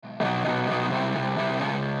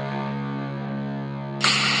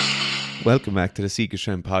Welcome back to the Secret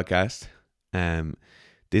Strength podcast.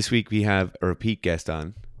 This week we have a repeat guest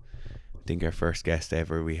on. I think our first guest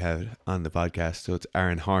ever we had on the podcast. So it's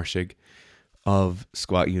Aaron Harshig of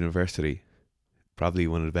Squat University. Probably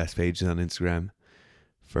one of the best pages on Instagram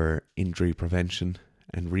for injury prevention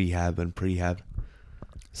and rehab and prehab.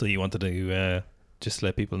 So you wanted to just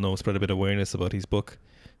let people know, spread a bit of awareness about his book.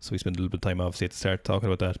 So we spent a little bit of time obviously to start talking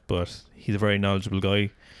about that. But he's a very knowledgeable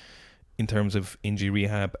guy in terms of injury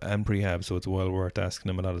rehab and prehab, so it's well worth asking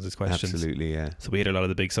him a lot of these questions. Absolutely, yeah. So we hit a lot of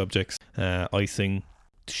the big subjects: icing,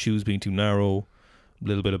 shoes being too narrow, a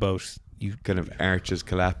little bit about you Kind of arches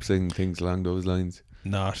collapsing, things along those lines.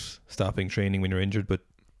 not stopping training when you're injured, but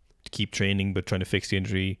keep training, but trying to fix the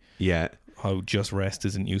injury. Yeah, How just rest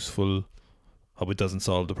isn't useful. How it doesn't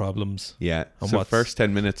solve the problems. yeah. And So what's- first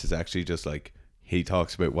 10 minutes is actually just like he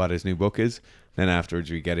talks about what his new book is. Then afterwards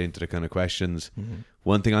we get into the kind of questions. Mm-hmm.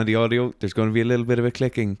 One thing on the audio, there's going to be a little bit of a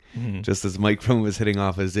clicking Mm-hmm. just as the microphone was hitting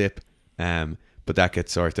off a zip. But that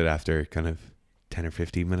gets sorted after kind of 10 or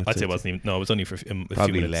 15 minutes. I'd say it wasn't even. No, it was only for a Probably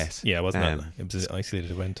few minutes. less. Yeah, it wasn't. Um, That, it was an isolated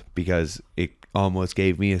event. Because it almost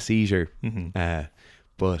gave me a seizure. Mm-hmm.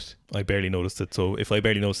 But I barely noticed it. So if I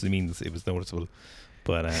barely noticed, it means it was noticeable.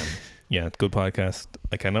 But yeah, good podcast.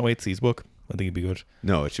 I cannot wait to see his book. I think it'd be good.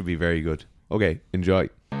 no, it should be very good. Okay, enjoy.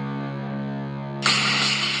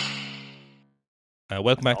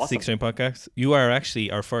 Welcome back to Awesome. Secret Strength Podcast. You are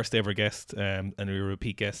actually our first ever guest, and you're a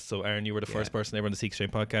repeat guest. So Aaron, you were the first person ever on the Secret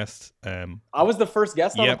Strength Podcast. I was the first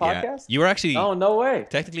guest on the Yep. Yeah. podcast? You were actually Oh, no way.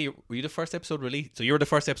 technically were you the first episode released? So you were the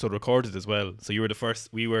first episode recorded as well. So you were the first.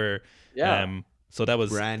 We were. Yeah. So that was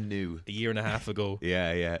Brand new. a year and a half ago.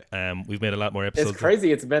 Yeah, yeah. We've made a lot more episodes. It's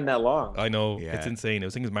crazy it's been that long. I know, Yeah. it's insane. I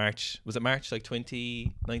think it was March. Was it March like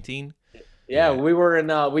 2019? Yeah, Yeah. we were in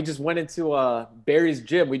we just went into Barry's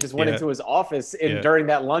gym. We just went Yeah. into his office Yeah. during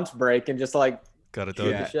that lunch break and just like Got it done.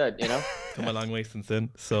 Yeah. shit, you know? Come a long way since then.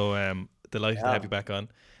 So delighted to Yeah. have you back on.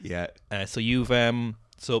 Yeah. So you've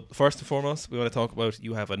so first and foremost, we want to talk about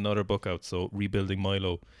you have another book out. So Rebuilding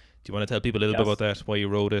Milo. Do you want to tell people a little bit Yes. about that? Why you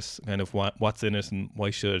wrote it? Kind of what's in it, and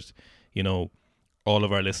why should all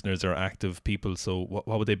of our listeners are active people. So what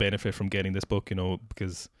would they benefit from getting this book?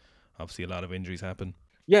 Because obviously a lot of injuries happen.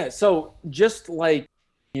 Yeah, so just like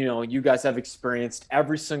you guys have experienced,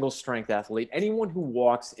 every single strength athlete, anyone who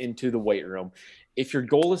walks into the weight room, if your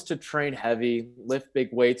goal is to train heavy, lift big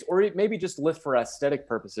weights, or maybe just lift for aesthetic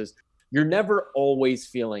purposes, you're never always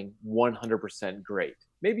feeling 100% great.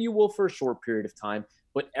 Maybe you will for a short period of time,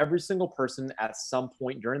 but every single person at some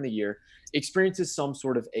point during the year experiences some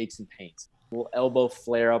sort of aches and pains. Little elbow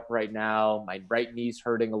flare up right now, my right knee's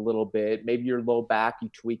hurting a little bit, maybe your low back, you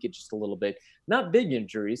tweak it just a little bit. Not big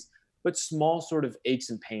injuries, but small sort of aches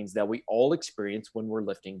and pains that we all experience when we're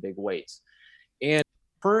lifting big weights. And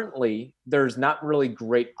currently, there's not really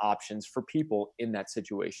great options for people in that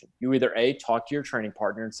situation. You either talk to your training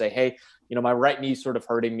partner and say, hey, my right knee's sort of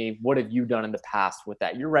hurting me. What have you done in the past with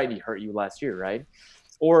that? Your right knee hurt you last year, right?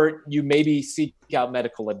 Or you maybe seek out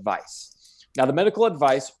medical advice. Now, the medical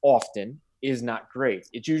advice often is not great.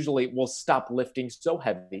 It's usually, we'll stop lifting so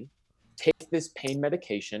heavy, take this pain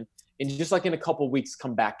medication, and just like in a couple of weeks,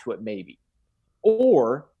 come back to it maybe.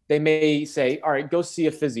 Or they may say, all right, go see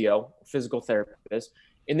a physical therapist.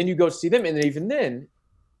 And then you go see them. And then even then,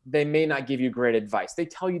 they may not give you great advice. They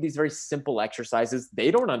tell you these very simple exercises. They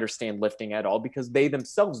don't understand lifting at all because they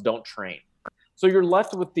themselves don't train. So you're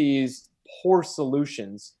left with these poor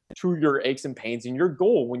solutions to your aches and pains. And your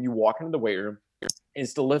goal when you walk into the weight room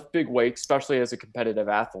is to lift big weights, especially as a competitive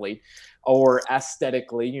athlete, or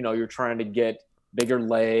aesthetically, you're trying to get bigger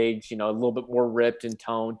legs, a little bit more ripped and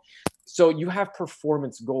toned. So you have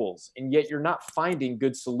performance goals, and yet you're not finding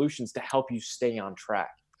good solutions to help you stay on track.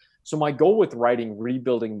 So my goal with writing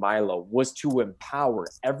Rebuilding Milo was to empower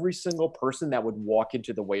every single person that would walk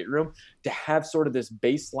into the weight room to have sort of this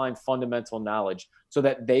baseline fundamental knowledge so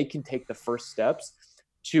that they can take the first steps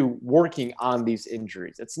to working on these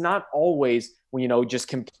injuries. It's not always, just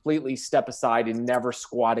completely step aside and never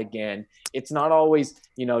squat again. It's not always,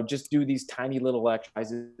 just do these tiny little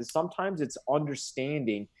exercises. Sometimes it's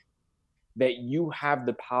understanding that you have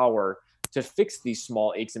the power to fix these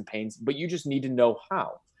small aches and pains, but you just need to know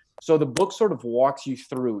how. So the book sort of walks you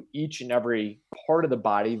through each and every part of the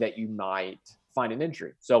body that you might find an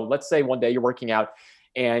injury. So let's say one day you're working out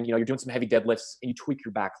and you're doing some heavy deadlifts and you tweak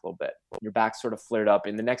your back a little bit. Your back sort of flared up,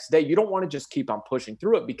 and the next day you don't want to just keep on pushing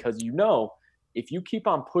through it because if you keep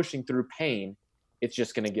on pushing through pain, it's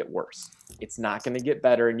just going to get worse. It's not going to get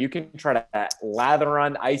better, and you can try to lather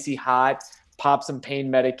on icy hot, pop some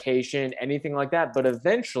pain medication, anything like that, but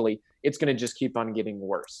eventually it's going to just keep on getting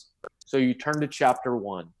worse. So you turn to chapter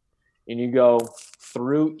 1 and you go,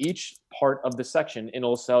 through each part of the section and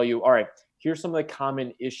it'll tell you, all right, here's some of the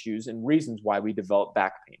common issues and reasons why we develop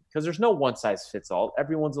back pain. Because there's no one size fits all.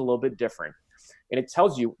 Everyone's a little bit different. And it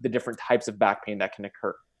tells you the different types of back pain that can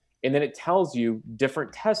occur. And then it tells you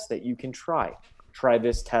different tests that you can try. Try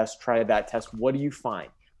this test, try that test. What do you find?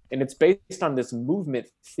 And it's based on this movement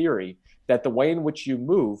theory that the way in which you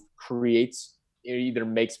move creates, it either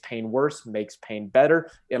makes pain worse, makes pain better.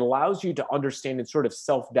 It allows you to understand and sort of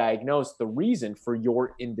self-diagnose the reason for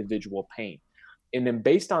your individual pain. And then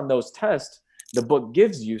based on those tests, the book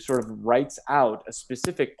gives you, sort of writes out a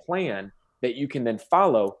specific plan that you can then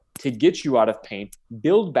follow to get you out of pain,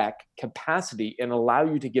 build back capacity, and allow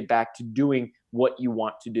you to get back to doing what you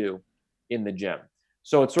want to do in the gym.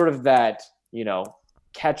 So it's sort of that,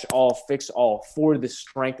 catch all, fix all for the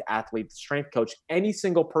strength athlete, the strength coach. Any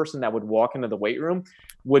single person that would walk into the weight room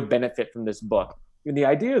would benefit from this book. And the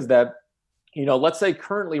idea is that, let's say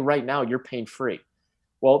currently right now you're pain-free.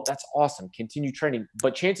 Well, that's awesome. Continue training.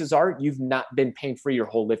 But chances are you've not been pain-free your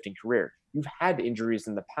whole lifting career. You've had injuries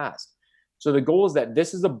in the past. So the goal is that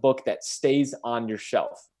this is a book that stays on your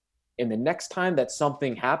shelf. And the next time that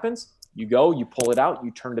something happens, you go, you pull it out,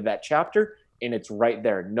 you turn to that chapter, and it's right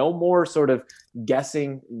there. No more sort of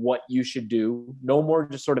guessing what you should do. No more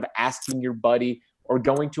just sort of asking your buddy or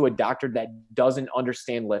going to a doctor that doesn't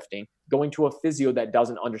understand lifting, going to a physio that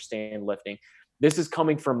doesn't understand lifting. This is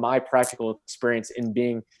coming from my practical experience in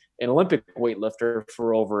being an Olympic weightlifter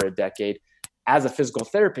for over a decade, as a physical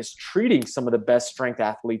therapist, treating some of the best strength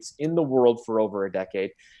athletes in the world for over a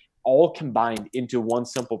decade, all combined into one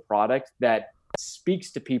simple product that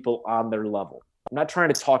speaks to people on their level. I'm not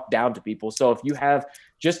trying to talk down to people. So if you have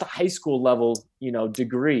just a high school level,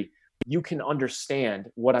 degree, you can understand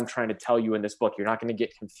what I'm trying to tell you in this book. You're not going to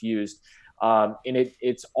get confused. And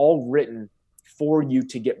it's all written for you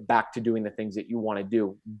to get back to doing the things that you want to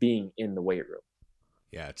do, being in the weight room.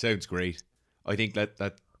 Yeah, it sounds great. I think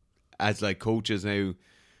that as like coaches now,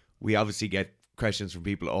 we obviously get questions from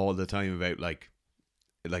people all the time about like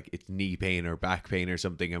it's knee pain or back pain or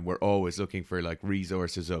something, and we're always looking for like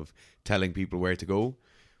resources of telling people where to go.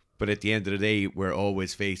 But at the end of the day, we're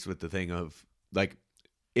always faced with the thing of like,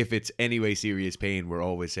 if it's anyway serious pain, we're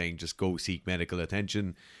always saying just go seek medical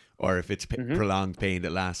attention. Or if it's prolonged pain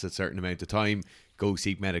that lasts a certain amount of time, go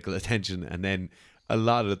seek medical attention. And then a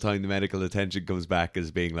lot of the time the medical attention comes back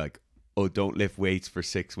as being like, oh, don't lift weights for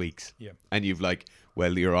 6 weeks. Yeah. And you've like,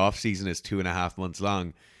 well, your off season is 2.5 months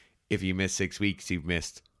long. If you miss 6 weeks, you've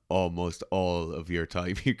missed almost all of your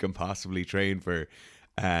time you can possibly train for.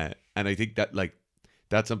 And I think that like,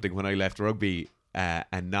 that's something when I left rugby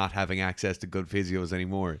and not having access to good physios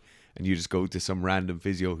anymore, and you just go to some random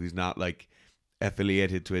physio who's not like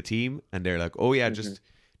affiliated to a team, and they're like, oh yeah, just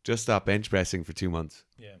stop bench pressing for 2 months.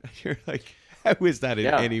 Yeah. You're like, how is that in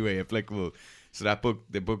any way applicable? So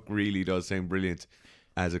the book really does sound brilliant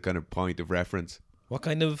as a kind of point of reference. What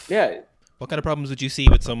kind of problems would you see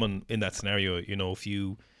with someone in that scenario? If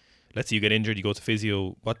you, let's say you get injured, you go to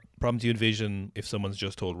physio, what problems do you envision if someone's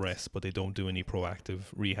just told rest, but they don't do any proactive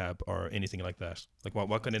rehab or anything like that? Like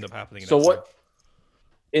what can end up happening?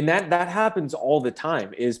 And that happens all the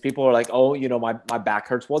time is people are like, oh, my back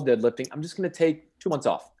hurts while deadlifting. I'm just going to take 2 months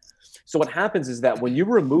off. So what happens is that when you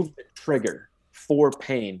remove the trigger for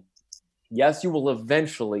pain, yes, you will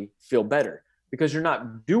eventually feel better because you're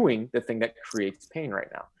not doing the thing that creates pain right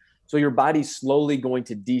now. So your body's slowly going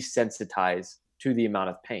to desensitize to the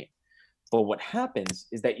amount of pain. But what happens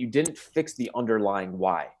is that you didn't fix the underlying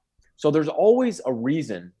why. So there's always a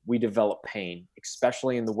reason we develop pain,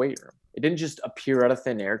 especially in the weight room. It didn't just appear out of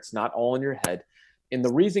thin air. It's not all in your head. And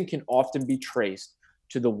the reason can often be traced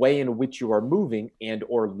to the way in which you are moving and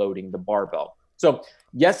or loading the barbell. So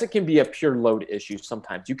yes, it can be a pure load issue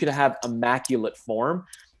sometimes. You could have immaculate form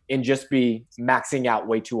and just be maxing out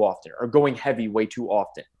way too often or going heavy way too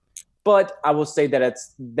often. But I will say that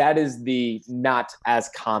that is the not as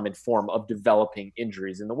common form of developing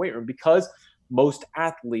injuries in the weight room because most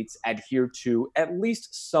athletes adhere to at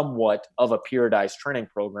least somewhat of a periodized training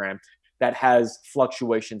program that has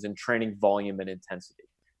fluctuations in training volume and intensity.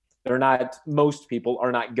 Most people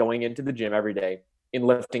are not going into the gym every day and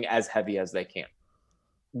lifting as heavy as they can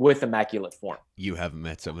with immaculate form. You haven't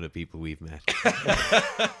met some of the people we've met.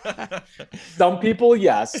 Some people,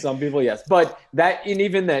 yes. But that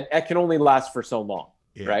can only last for so long,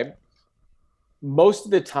 right? Most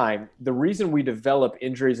of the time, the reason we develop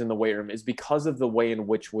injuries in the weight room is because of the way in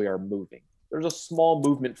which we are moving. There's a small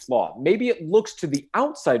movement flaw. Maybe it looks to the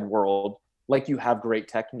outside world like you have great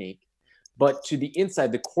technique, but to the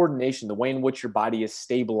inside, the coordination, the way in which your body is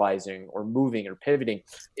stabilizing or moving or pivoting,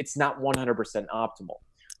 it's not 100% optimal.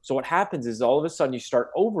 So what happens is all of a sudden you start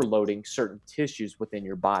overloading certain tissues within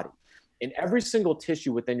your body. And every single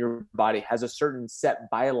tissue within your body has a certain set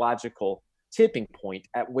biological tipping point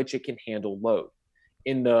at which it can handle load.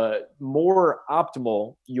 In the more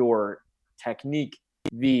optimal your technique,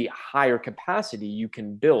 the higher capacity you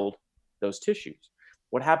can build those tissues.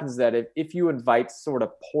 What happens is that if you invite sort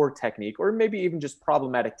of poor technique or maybe even just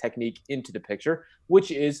problematic technique into the picture,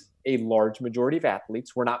 which is a large majority of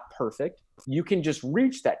athletes, we're not perfect, you can just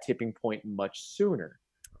reach that tipping point much sooner.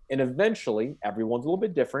 And eventually, everyone's a little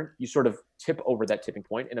bit different. You sort of tip over that tipping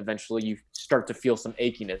point, and eventually you start to feel some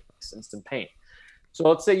achiness and some pain. So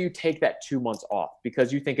let's say you take that 2 months off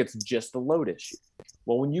because you think it's just a load issue.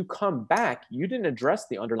 Well, when you come back, you didn't address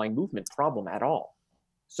the underlying movement problem at all.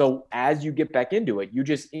 So as you get back into it, you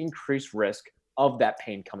just increase risk of that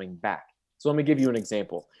pain coming back. So let me give you an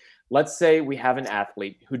example. Let's say we have an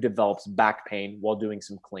athlete who develops back pain while doing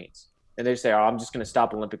some cleans. And they say, oh, I'm just going to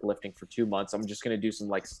stop Olympic lifting for 2 months. I'm just going to do some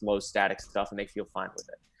like slow static stuff, and they feel fine with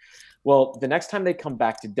it. Well, the next time they come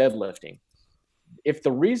back to deadlifting, if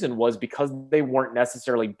the reason was because they weren't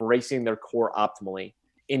necessarily bracing their core optimally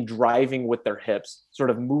in driving with their hips, sort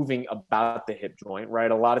of moving about the hip joint,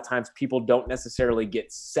 right? A lot of times people don't necessarily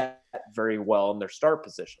get set very well in their start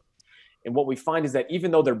position. And what we find is that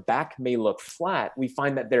even though their back may look flat, we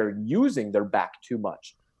find that they're using their back too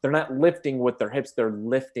much. They're not lifting with their hips, they're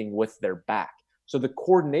lifting with their back. So the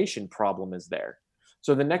coordination problem is there.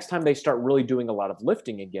 So the next time they start really doing a lot of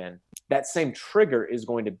lifting again, that same trigger is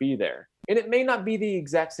going to be there. And it may not be the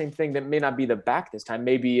exact same thing. That may not be the back this time.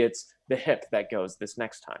 Maybe it's the hip that goes this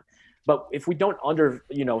next time. But if we don't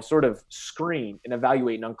sort of screen and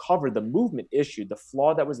evaluate and uncover the movement issue, the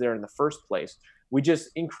flaw that was there in the first place, we just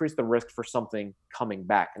increase the risk for something coming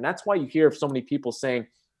back. And that's why you hear of so many people saying,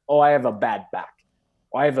 oh, I have a bad back.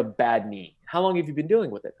 I have a bad knee. How long have you been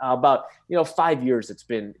dealing with it? About 5 years. It's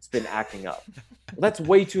been acting up. Well, that's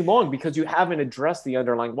way too long because you haven't addressed the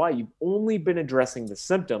underlying why. You've only been addressing the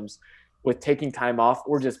symptoms with taking time off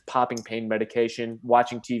or just popping pain medication,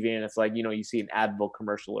 watching TV, and it's like you see an Advil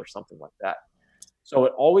commercial or something like that. So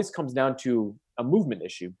it always comes down to a movement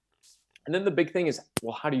issue. And then the big thing is,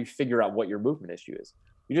 well, how do you figure out what your movement issue is?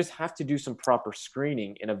 You just have to do some proper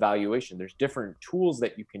screening and evaluation. There's different tools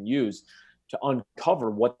that you can use to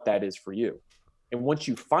uncover what that is for you. And once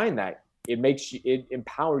you find that, it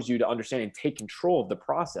empowers you to understand and take control of the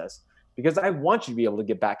process, because I want you to be able to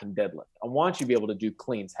get back in deadlift. I want you to be able to do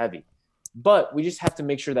cleans heavy, but we just have to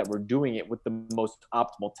make sure that we're doing it with the most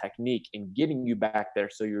optimal technique and getting you back there.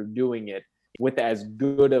 So you're doing it with as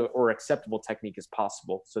good or acceptable technique as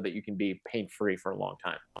possible so that you can be pain-free for a long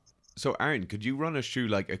time. So Aaron, could you run us through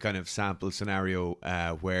like a kind of sample scenario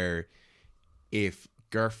where if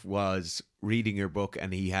Gerf was reading your book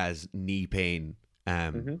and he has knee pain,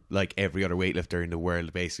 like every other weightlifter in the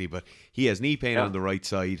world basically, but he has knee pain on the right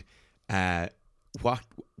side, what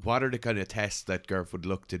are the kind of tests that Gerf would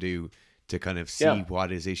look to do to kind of see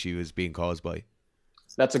what his issue is being caused by?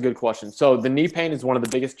 That's a good question. So the knee pain is one of the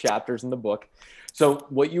biggest chapters in the book. So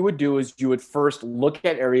what you would do is you would first look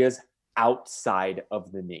at areas outside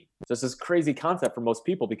of the knee. So this is a crazy concept for most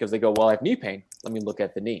people because they go, well, I have knee pain. Let me look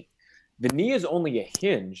at the knee. The knee is only a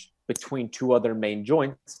hinge between two other main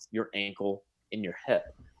joints, your ankle and your hip.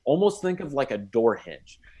 Almost think of like a door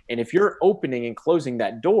hinge. And if you're opening and closing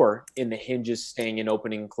that door and the hinge is staying in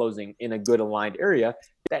opening and closing in a good aligned area,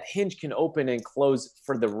 that hinge can open and close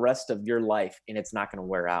for the rest of your life and it's not going to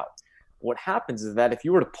wear out. What happens is that if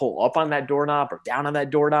you were to pull up on that doorknob or down on that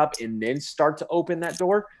doorknob and then start to open that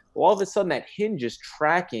door, well, all of a sudden that hinge is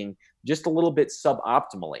tracking just a little bit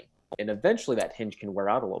suboptimally. And eventually that hinge can wear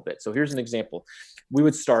out a little bit. So here's an example. We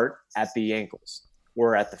would start at the ankles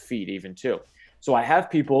or at the feet even too. So I have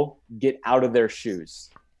people get out of their shoes.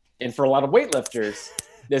 And for a lot of weightlifters,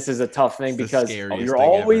 this is a tough thing because you're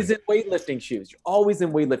always in weightlifting shoes. You're always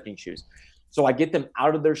in weightlifting shoes. So I get them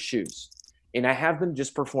out of their shoes and I have them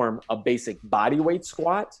just perform a basic body weight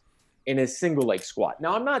squat and a single leg squat.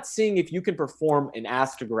 Now, I'm not seeing if you can perform an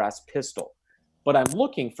ass to grass pistol, but I'm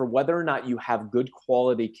looking for whether or not you have good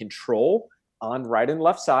quality control on right and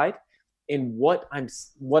left side. And what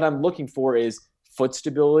I'm looking for is foot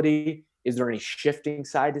stability. Is there any shifting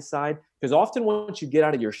side to side? Because often once you get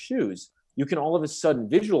out of your shoes, you can all of a sudden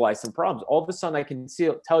visualize some problems. All of a sudden I can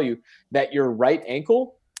tell you that your right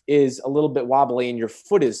ankle is a little bit wobbly and your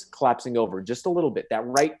foot is collapsing over just a little bit. That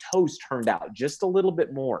right toe's turned out just a little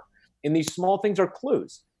bit more. And these small things are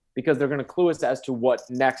clues because they're going to clue us as to what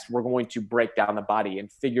next we're going to break down the body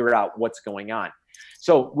and figure out what's going on.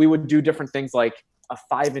 So we would do different things like a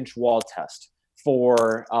 5-inch wall test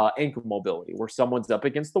for ankle mobility, where someone's up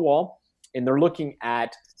against the wall and they're looking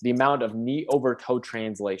at the amount of knee over toe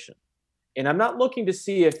translation. And I'm not looking to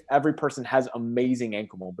see if every person has amazing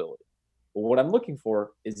ankle mobility. But what I'm looking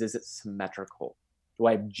for is it symmetrical? Do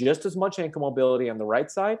I have just as much ankle mobility on the right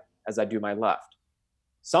side as I do my left?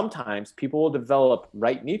 Sometimes people will develop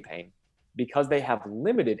right knee pain because they have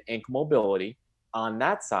limited ankle mobility on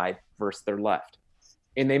that side versus their left.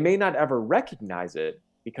 And they may not ever recognize it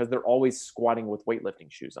because they're always squatting with weightlifting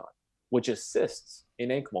shoes on, which assists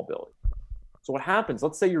in ankle mobility. So what happens,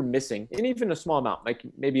 let's say you're missing, and even a small amount, like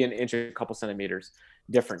maybe an inch, a couple centimeters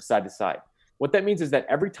different side to side. What that means is that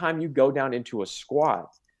every time you go down into a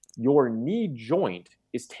squat, your knee joint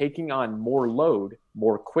is taking on more load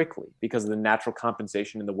more quickly because of the natural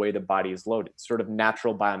compensation in the way the body is loaded. Sort of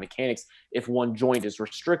natural biomechanics. If one joint is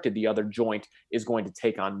restricted, the other joint is going to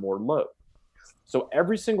take on more load. So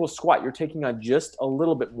every single squat, you're taking on just a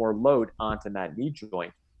little bit more load onto that knee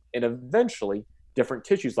joint. And eventually, different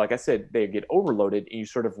tissues, like I said, they get overloaded and you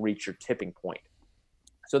sort of reach your tipping point.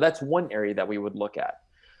 So that's one area that we would look at.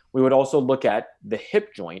 We would also look at the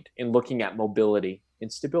hip joint in looking at mobility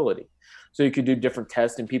and stability. So you could do different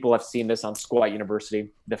tests, and people have seen this on Squat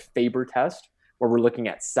University, the Faber test, where we're looking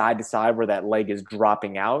at side to side where that leg is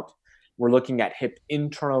dropping out. We're looking at hip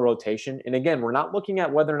internal rotation. And again, we're not looking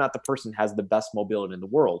at whether or not the person has the best mobility in the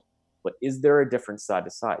world, but is there a difference side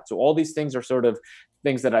to side? So all these things are sort of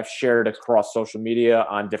things that I've shared across social media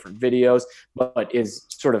on different videos, but is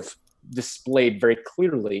sort of displayed very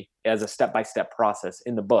clearly as a step-by-step process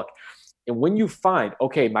in the book. And when you find,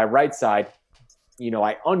 okay, my right side,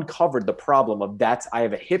 I uncovered the problem of I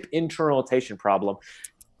have a hip internal rotation problem.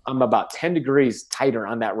 I'm about 10 degrees tighter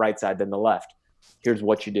on that right side than the left. Here's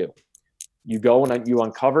what you do. You go and you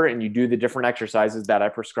uncover and you do the different exercises that I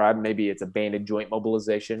prescribe. Maybe it's a banded joint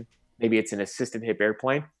mobilization. Maybe it's an assisted hip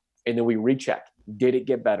airplane. And then we recheck. Did it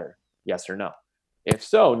get better? Yes or no? If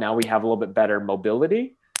so, now we have a little bit better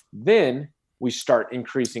mobility. Then we start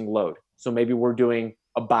increasing load. So maybe we're doing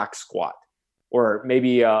a box squat or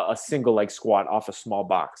maybe a single leg squat off a small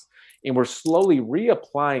box. And we're slowly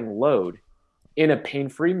reapplying load in a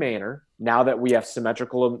pain-free manner now that we have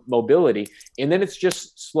symmetrical mobility. And then it's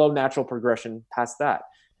just slow, natural progression past that.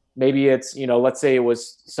 Maybe it's, let's say it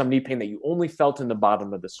was some knee pain that you only felt in the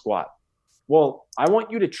bottom of the squat. Well, I want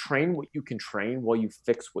you to train what you can train while you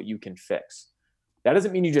fix what you can fix. That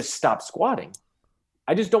doesn't mean you just stop squatting.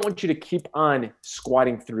 I just don't want you to keep on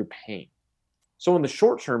squatting through pain. So in the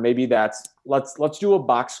short term, maybe that's, let's do a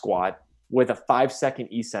box squat with a 5-second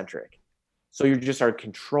eccentric. So you just are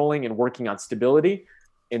controlling and working on stability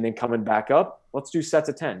and then coming back up. Let's do sets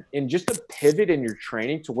of 10. And just to pivot in your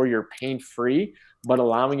training to where you're pain-free, but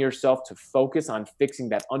allowing yourself to focus on fixing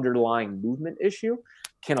that underlying movement issue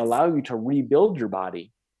can allow you to rebuild your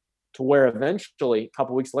body to where eventually, a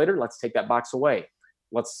couple weeks later, let's take that box away.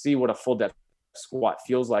 Let's see what a full depth squat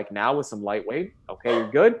feels like now with some lightweight. Okay, you're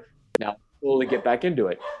good. Now slowly get back into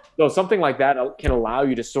it. So something like that can allow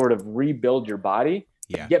you to sort of rebuild your body,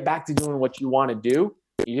 get back to doing what you want to do.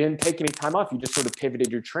 You didn't take any time off. You just sort of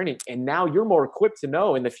pivoted your training. And now you're more equipped to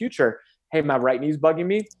know in the future, hey, my right knee's bugging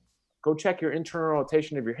me. Go check your internal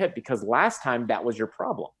rotation of your hip because last time that was your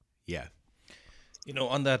problem. Yeah.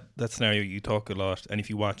 On that scenario, you talk a lot, and if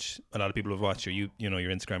you watch, a lot of people have watched your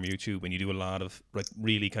your Instagram, your YouTube, and you do a lot of like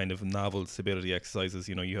really kind of novel stability exercises.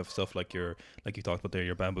 You have stuff like you talked about there,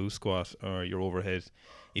 your bamboo squat or your overhead.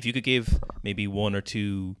 If you could give maybe one or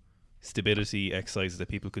two stability exercises that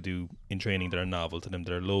people could do in training that are novel to them,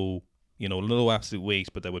 that are low absolute weight,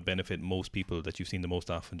 but that would benefit most people that you've seen the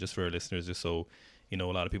most often, just for our listeners, just so a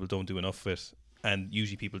lot of people don't do enough of it. And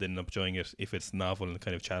usually people didn't end up enjoying it if it's novel and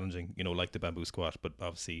kind of challenging, like the bamboo squat. But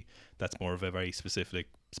obviously that's more of a very specific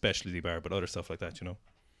specialty bar, but other stuff like that,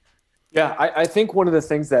 Yeah, I think one of the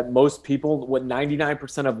things that most people, what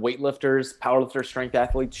 99% of weightlifters, powerlifters, strength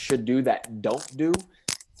athletes should do that don't do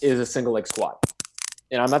is a single leg squat.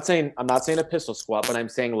 And I'm not saying a pistol squat, but I'm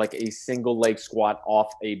saying like a single leg squat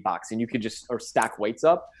off a box. And you could just, or stack weights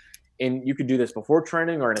up. And you could do this before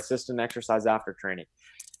training or an assistant exercise after training.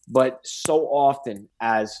 But so often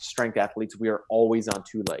as strength athletes, we are always on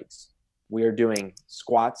two legs. We are doing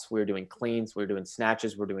squats, we're doing cleans, we're doing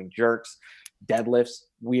snatches, we're doing jerks, deadlifts.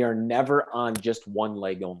 We are never on just one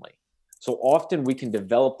leg only. So often we can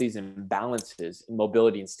develop these imbalances in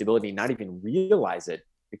mobility and stability and not even realize it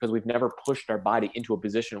because we've never pushed our body into a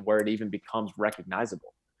position where it even becomes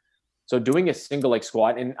recognizable. So doing a single leg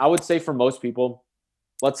squat, and I would say for most people,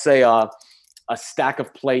 let's say a stack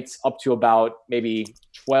of plates up to about maybe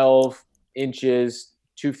 12 inches,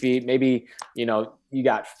 2 feet, maybe, you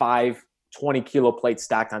got 5 20-kilo plates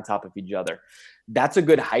stacked on top of each other. That's a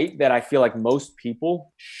good height that I feel like most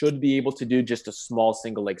people should be able to do just a small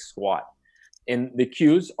single leg squat. And the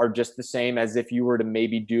cues are just the same as if you were to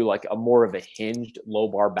maybe do like a more of a hinged low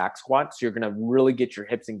bar back squat. So you're going to really get your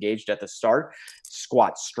hips engaged at the start,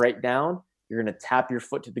 squat straight down. You're going to tap your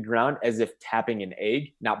foot to the ground as if tapping an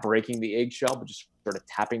egg, not breaking the eggshell, but just sort of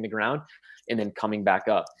tapping the ground and then coming back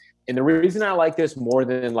up. And the reason I like this more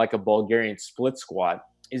than like a Bulgarian split squat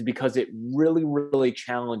is because it really, really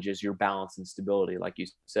challenges your balance and stability, like you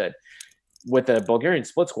said. With a Bulgarian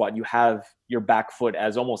split squat, you have your back foot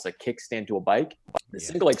as almost a kickstand to a bike. The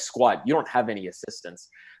single leg squat, you don't have any assistance.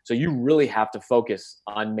 So you really have to focus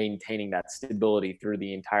on maintaining that stability through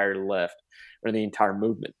the entire lift or the entire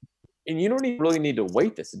movement. And you don't really need to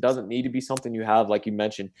weight this. It doesn't need to be something you have, like you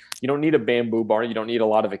mentioned. You don't need a bamboo bar. You don't need a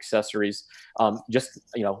lot of accessories. Just,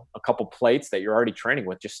 a couple plates that you're already training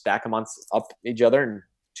with. Just stack them on up each other, and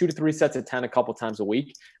 2 to 3 sets of 10 a couple times a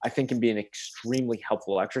week, I think can be an extremely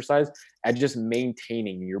helpful exercise at just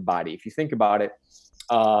maintaining your body. If you think about it,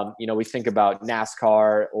 we think about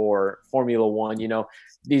NASCAR or Formula One,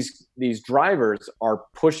 these drivers are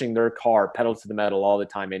pushing their car pedal to the metal all the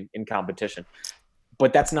time in competition.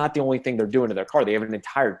 But that's not the only thing they're doing to their car. They have an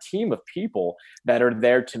entire team of people that are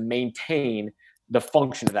there to maintain the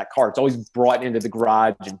function of that car. It's always brought into the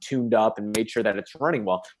garage and tuned up and made sure that it's running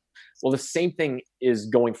well. Well, the same thing is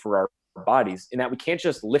going for our bodies, in that we can't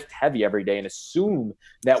just lift heavy every day and assume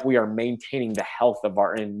that we are maintaining the health of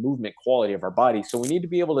our and movement quality of our body. So we need to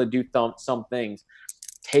be able to do some things,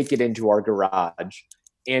 take it into our garage,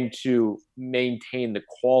 and to maintain the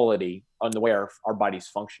quality on the way our body's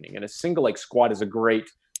functioning. And a single leg squat is a great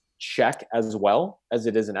check as well as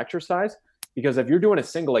it is an exercise, because if you're doing a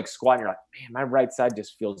single leg squat and you're like, man, my right side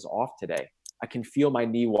just feels off today. I can feel my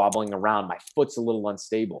knee wobbling around. My foot's a little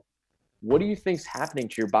unstable. What do you think's happening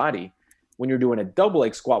to your body when you're doing a double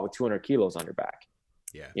leg squat with 200 kilos on your back?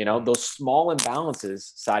 Yeah. Those small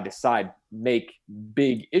imbalances side to side make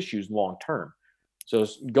big issues long term. So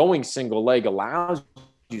going single leg allows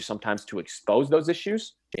you sometimes to expose those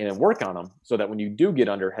issues and work on them, so that when you do get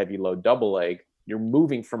under heavy load double leg, you're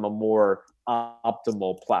moving from a more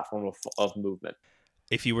optimal platform of movement.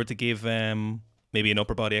 If you were to give maybe an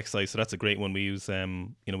upper body exercise, so that's a great one. We use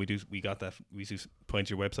we use point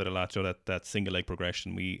to your website a lot, show that single leg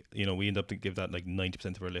progression. We end up to give that like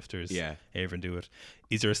 90% of our lifters ever do it.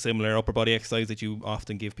 Is there a similar upper body exercise that you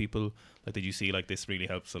often give people, like that you see like this really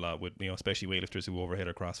helps a lot with, especially weightlifters who overhead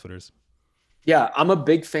or crossfitters? Yeah, I'm a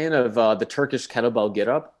big fan of the Turkish kettlebell get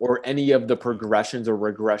up, or any of the progressions or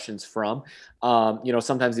regressions from.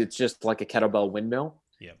 Sometimes it's just like a kettlebell windmill.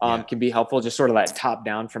 Can be helpful, just sort of that top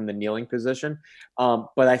down from the kneeling position.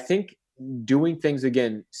 But I think doing things,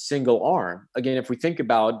 again, single arm, again, if we think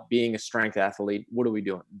about being a strength athlete, what are we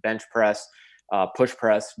doing? Bench press, push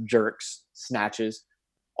press, jerks, snatches,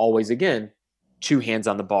 always, again, 2 hands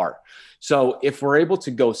on the bar. So if we're able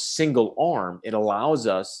to go single arm, it allows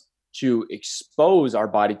us to expose our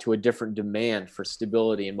body to a different demand for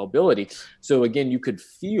stability and mobility. So again, you could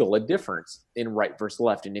feel a difference in right versus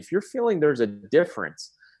left. And if you're feeling there's a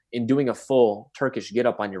difference in doing a full Turkish get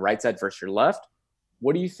up on your right side versus your left,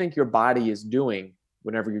 what do you think your body is doing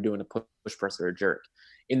whenever you're doing a push press or a jerk?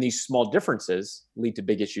 And these small differences lead to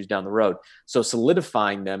big issues down the road. So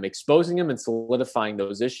solidifying them, exposing them and solidifying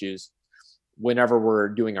those issues whenever we're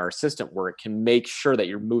doing our assistant work can make sure that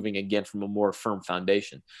you're moving again from a more firm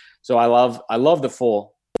foundation. So I love the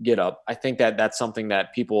full get up. I think that that's something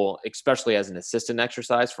that people, especially as an assistant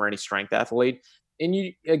exercise for any strength athlete, and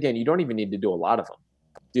you don't even need to do a lot of them.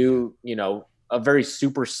 Do, a very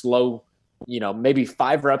super slow, maybe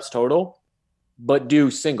 5 reps total, but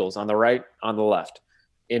do singles on the right, on the left,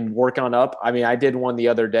 and work on up. I mean, I did one the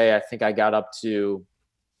other day. I think I got up to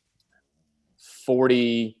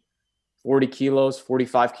 40 kilos,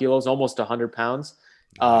 45 kilos, almost 100 pounds.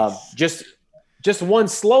 Nice. Just one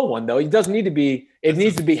slow one, though. It doesn't need to be, it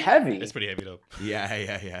needs to be heavy. It's pretty heavy, though. Yeah.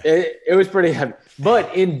 It was pretty heavy.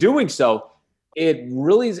 But in doing so, it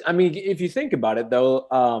really is, I mean, if you think about it, though,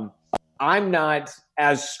 I'm not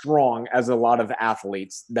as strong as a lot of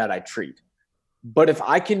athletes that I treat. But if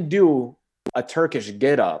I can do a Turkish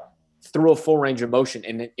get up through a full range of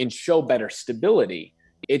motion and show better stability,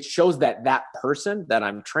 it shows that person that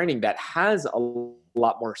I'm training that has a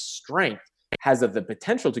lot more strength has the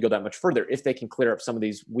potential to go that much further if they can clear up some of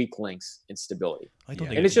these weak links in stability. I don't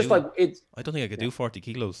think I could do 40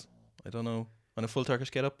 kilos. I don't know. On a full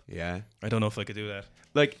Turkish get up? Yeah. I don't know if I could do that.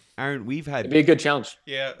 Like, Aaron, it'd be a good challenge.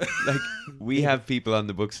 Yeah. Like, we have people on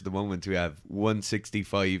the books at the moment who have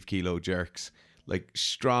 165 kilo jerks, like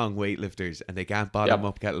strong weightlifters, and they can't bottom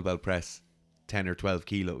up kettlebell press 10 or 12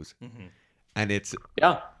 kilos. Mm-hmm. And it's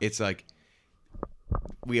like,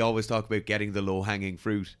 we always talk about getting the low hanging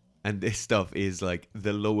fruit. And this stuff is like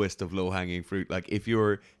the lowest of low hanging fruit. Like if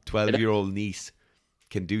your 12-year-old niece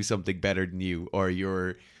can do something better than you, or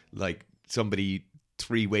you're like somebody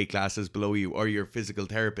 3 weight classes below you, or your physical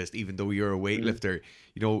therapist, even though you're a weightlifter,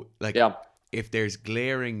 you know, like if there's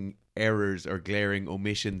glaring errors or glaring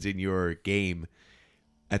omissions in your game,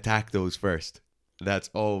 attack those first. That's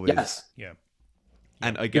always yeah.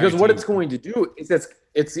 And I because what it's going to do is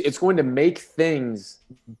it's going to make things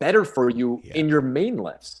better for you in your main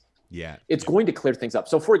lifts. Yeah, it's going to clear things up.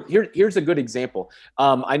 So here's a good example.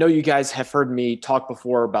 I know you guys have heard me talk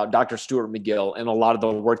before about Dr. Stuart McGill and a lot of the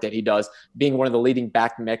work that he does, being one of the leading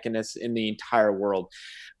back mechanists in the entire world.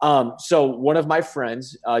 So one of my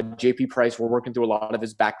friends, JP Price, we're working through a lot of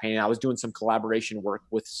his back pain. I was doing some collaboration work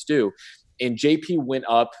with Stu, and JP went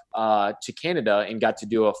up to Canada and got to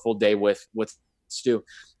do a full day with Stu.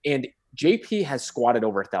 And JP has squatted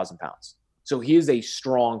over 1,000 pounds. So he is a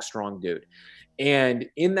strong dude. And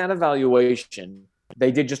in that evaluation,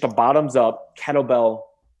 they did just a bottoms up kettlebell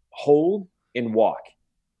hold and walk.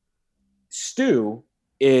 Stu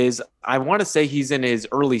is, I want to say he's in his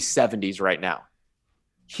early 70s right now.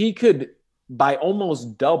 He could, by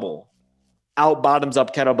almost double, out bottoms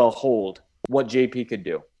up kettlebell hold what JP could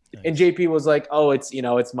do. Nice. And JP was like, "Oh, it's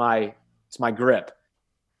my grip.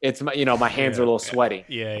 It's my, my hands are a little sweaty."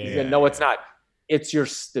 Yeah. No, it's not. It's your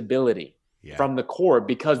stability from the core,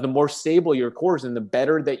 because the more stable your core is and the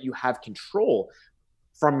better that you have control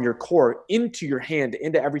from your core into your hand,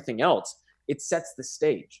 into everything else, it sets the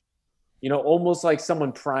stage. Almost like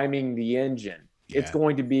someone priming the engine. Yeah. It's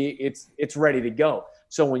going to be, it's ready to go.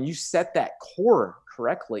 So when you set that core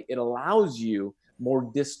correctly, it allows you more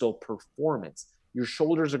distal performance. Your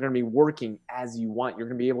shoulders are going to be working as you want. You're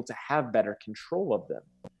going to be able to have better control of them.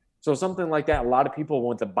 So something like that, a lot of people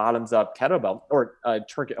want the bottoms up kettlebell or a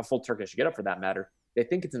full Turkish get up for that matter. They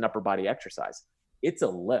think it's an upper body exercise. It's a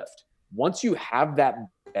lift. Once you have that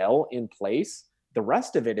bell in place, the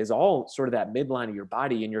rest of it is all sort of that midline of your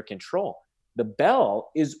body in your control. The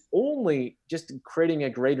bell is only just creating a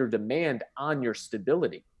greater demand on your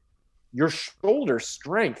stability. Your shoulder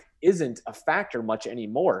strength isn't a factor much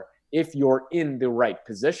anymore if you're in the right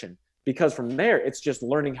position, because from there, it's just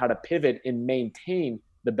learning how to pivot and maintain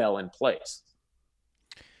the bell in place.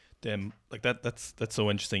 Like that's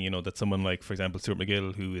so interesting, that someone like, for example, Stuart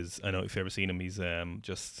McGill, who is, I know if you've ever seen him, he's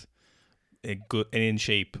just an in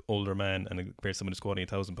shape older man, and compared to someone who's squatting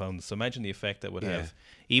 1,000 pounds. So imagine the effect that would have,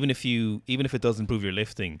 even if it does improve your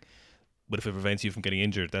lifting, but if it prevents you from getting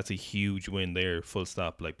injured, that's a huge win there, full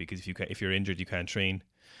stop. Like, because if you're injured, you can't train.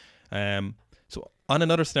 So on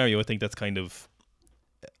another scenario, I think that's kind of,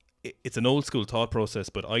 it's an old school thought process,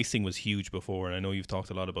 but icing was huge before, and I know you've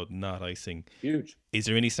talked a lot about not icing. Huge. Is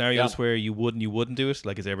there any scenarios where you wouldn't do it?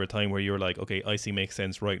 Like, is there ever a time where you're like, okay, icing makes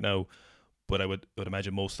sense right now, but I would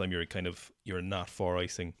imagine most of the time you're not for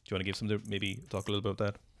icing. Do you want to give some, maybe talk a little bit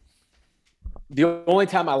about that? The only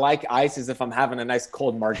time I like ice is if I'm having a nice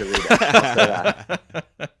cold margarita. I'll say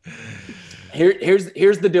that.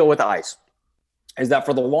 Here's the deal with ice, is that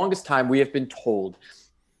for the longest time we have been told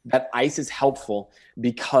that ice is helpful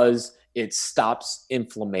because it stops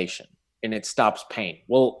inflammation and it stops pain.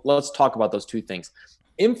 Well, let's talk about those two things.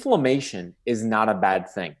 Inflammation is not a bad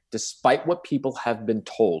thing, despite what people have been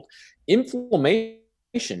told.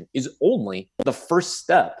 Inflammation is only the first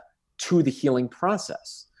step to the healing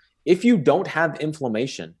process. If you don't have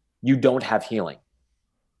inflammation, you don't have healing.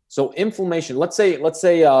 So inflammation, let's say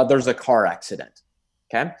there's a car accident,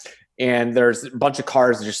 okay? And there's a bunch of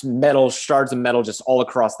cars, just shards of metal just all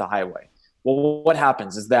across the highway. Well, what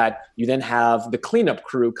happens is that you then have the cleanup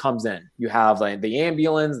crew comes in. You have the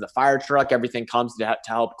ambulance, the fire truck, everything comes to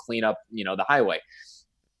help clean up, the highway.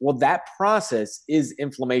 Well, that process is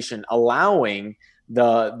inflammation, allowing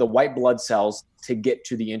the white blood cells to get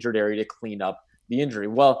to the injured area to clean up the injury.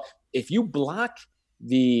 Well, if you block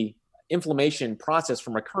the inflammation process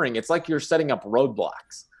from occurring, it's like you're setting up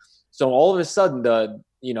roadblocks. So all of a sudden,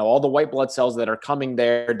 all the white blood cells that are coming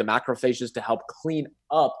there, the macrophages to help clean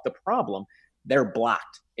up the problem, they're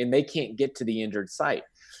blocked and they can't get to the injured site.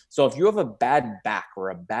 So if you have a bad back or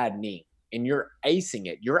a bad knee and you're icing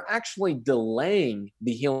it, you're actually delaying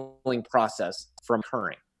the healing process from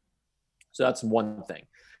occurring. So that's one thing.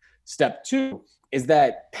 Step two is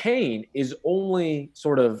that pain is only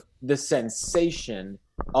sort of the sensation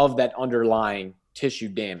of that underlying tissue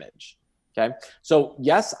damage. Okay. So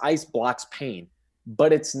yes, ice blocks pain,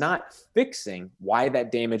 but it's not fixing why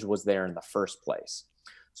that damage was there in the first place.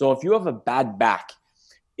 So if you have a bad back,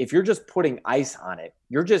 if you're just putting ice on it,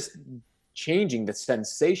 you're just changing the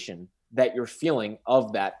sensation that you're feeling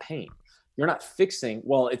of that pain. You're not fixing,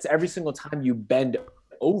 well, it's every single time you bend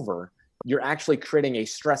over you're actually creating a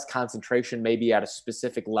stress concentration maybe at a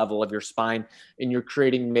specific level of your spine, and you're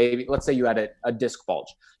creating, maybe, let's say you had a disc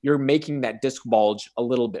bulge. You're making that disc bulge a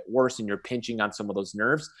little bit worse, and you're pinching on some of those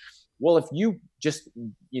nerves. Well, if you just,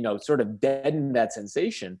 sort of deaden that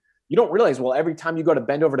sensation, you don't realize, well, every time you go to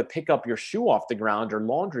bend over to pick up your shoe off the ground or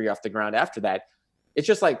laundry off the ground after that, it's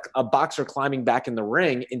just like a boxer climbing back in the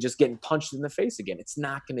ring and just getting punched in the face again. It's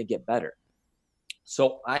not going to get better.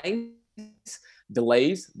 So ice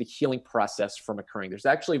delays the healing process from occurring. There's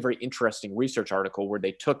actually a very interesting research article where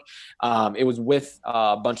they took, it was with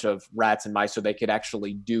a bunch of rats and mice, so they could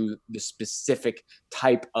actually do the specific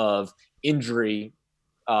type of injury,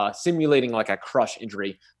 simulating like a crush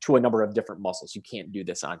injury to a number of different muscles. You can't do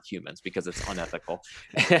this on humans because it's unethical.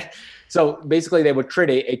 So basically they would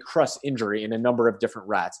create a crush injury in a number of different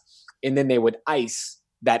rats, and then they would ice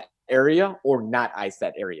that area or not ice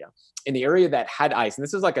that area. In the area that had ice, and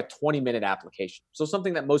this is like a 20-minute application. So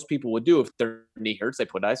something that most people would do if their knee hurts, they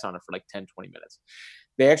put ice on it for like 10, 20 minutes.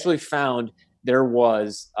 They actually found there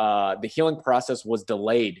was the healing process was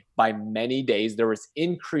delayed by many days. There was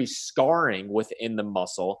increased scarring within the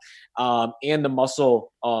muscle, and the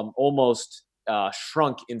muscle almost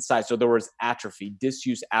shrunk in size. So there was atrophy,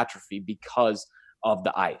 disuse atrophy, because of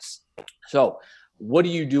the ice. So what do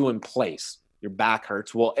you do in place? Your back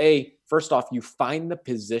hurts. Well, first off, you find the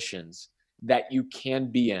positions that you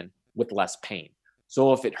can be in with less pain.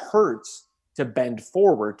 So if it hurts to bend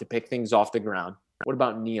forward to pick things off the ground, what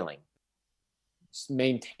about kneeling? Just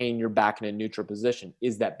maintain your back in a neutral position.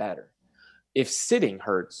 Is that better? If sitting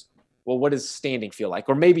hurts, well, what does standing feel like?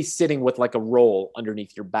 Or maybe sitting with like a roll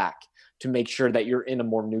underneath your back to make sure that you're in a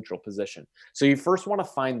more neutral position. So you first want to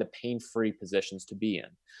find the pain-free positions to be in.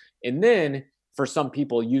 And then for some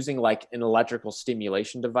people, using like an electrical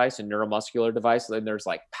stimulation device, a neuromuscular device, then there's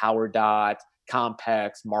like PowerDot,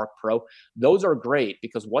 Compex, Mark Pro. Those are great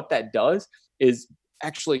because what that does is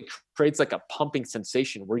actually creates like a pumping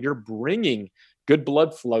sensation where you're bringing good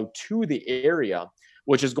blood flow to the area,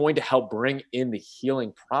 which is going to help bring in the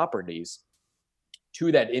healing properties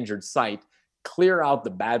to that injured site, clear out the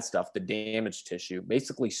bad stuff, the damaged tissue,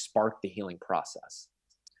 basically spark the healing process.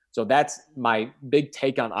 So that's my big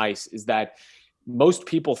take on ice, is that most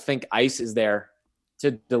people think ice is there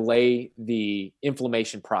to delay the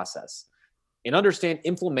inflammation process. And understand,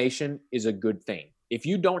 inflammation is a good thing. If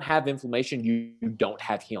you don't have inflammation, you don't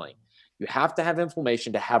have healing. You have to have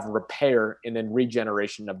inflammation to have repair and then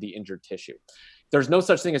regeneration of the injured tissue. There's no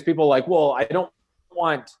such thing as people like, well, I don't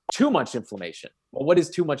want too much inflammation. Well, what is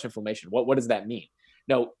too much inflammation? What does that mean?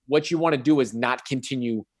 No, what you want to do is not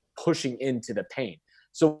continue pushing into the pain.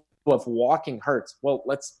 So if walking hurts, well,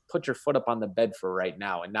 let's put your foot up on the bed for right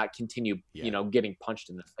now and not continue, getting punched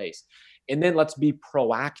in the face. And then let's be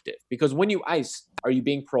proactive, because when you ice, are you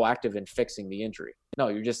being proactive in fixing the injury? No,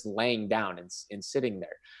 you're just laying down and sitting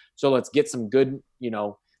there. So let's get some good,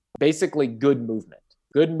 basically good movement.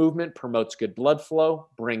 Good movement promotes good blood flow,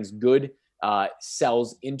 brings good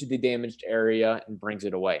cells into the damaged area and brings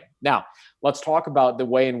it away. Now, let's talk about the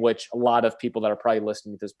way in which a lot of people that are probably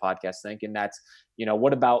listening to this podcast think, and that's,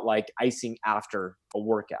 what about like icing after a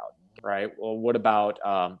workout, right? Well, what about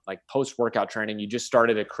like post-workout training? You just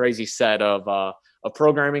started a crazy set of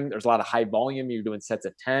programming. There's a lot of high volume. You're doing sets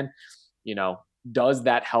of 10. Does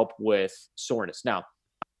that help with soreness? Now,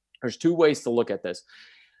 there's two ways to look at this.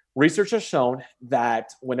 Research has shown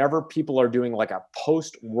that whenever people are doing like a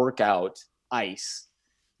post-workout ice,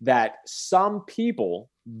 that some people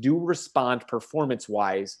do respond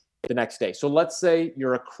performance-wise the next day. So let's say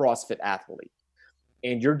you're a CrossFit athlete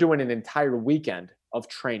and you're doing an entire weekend of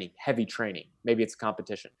training, heavy training. Maybe it's a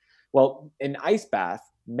competition. Well, an ice bath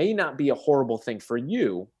may not be a horrible thing for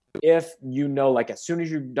you if like as soon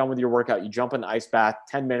as you're done with your workout, you jump in the ice bath,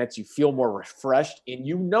 10 minutes, you feel more refreshed, and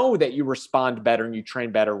that you respond better and you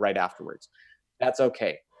train better right afterwards. That's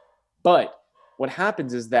okay. But what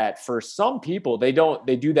happens is that for some people, they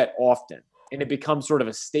do that often, and it becomes sort of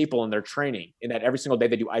a staple in their training, in that every single day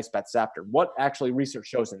they do ice baths after. What actually research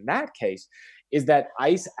shows in that case is that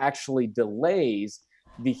ice actually delays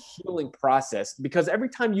the healing process, because every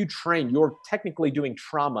time you train, you're technically doing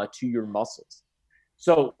trauma to your muscles.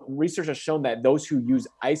 So research has shown that those who use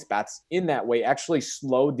ice baths in that way actually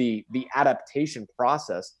slow the adaptation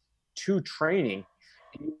process to training.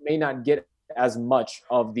 You may not get as much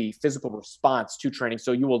of the physical response to training,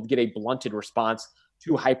 so you will get a blunted response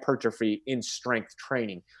to hypertrophy in strength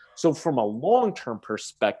training. So from a long-term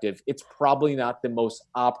perspective, it's probably not the most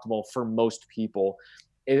optimal for most people.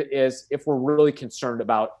 It is if we're really concerned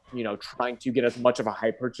about, trying to get as much of a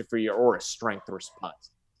hypertrophy or a strength response.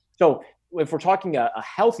 So if we're talking a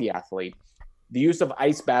healthy athlete, the use of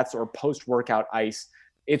ice baths or post-workout ice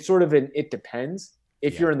it's sort of it depends.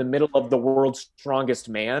 If you're in the middle of the world's strongest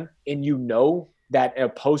man and you know that a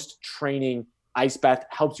post-training ice bath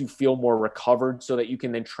helps you feel more recovered so that you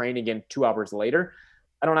can then train again 2 hours later,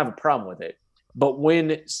 I don't have a problem with it. But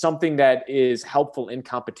when something that is helpful in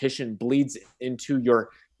competition bleeds into your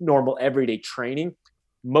normal everyday training,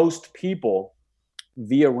 most people,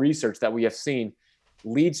 via research that we have seen,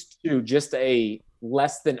 leads to just a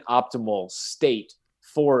less than optimal state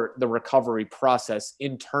for the recovery process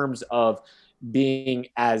in terms of being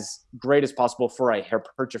as great as possible for a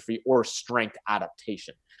hypertrophy or strength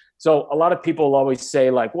adaptation. So a lot of people always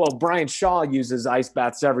say like, well, Brian Shaw uses ice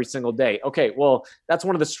baths every single day. Okay, well, that's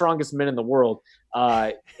one of the strongest men in the world.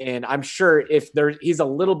 And I'm sure if he's a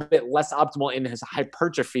little bit less optimal in his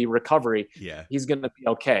hypertrophy recovery, he's going to be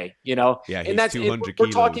okay, you know? Yeah, and that's 200 we're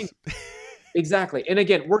kilos. Talking, exactly. And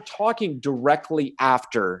again, we're talking directly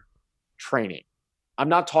after training. I'm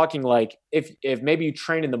not talking like if maybe you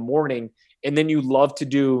train in the morning and then you love to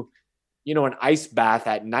do, you know, an ice bath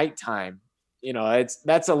at nighttime. You know,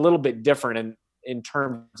 that's a little bit different in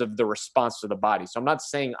terms of the response to the body. So I'm not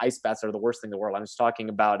saying ice baths are the worst thing in the world. I'm just talking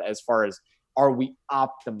about as far as, are we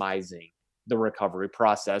optimizing the recovery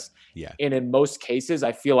process? Yeah. And in most cases,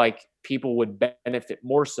 I feel like people would benefit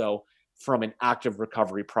more so from an active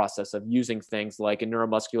recovery process of using things like a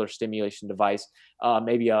neuromuscular stimulation device,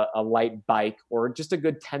 maybe a light bike, or just a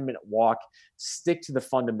good 10-minute walk. Stick to the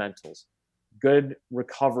fundamentals. Good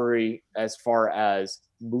recovery as far as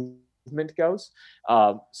movement goes,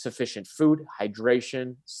 sufficient food,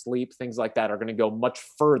 hydration, sleep, things like that are going to go much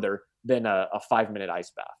further than a 5-minute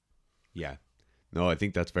ice bath. Yeah. No, I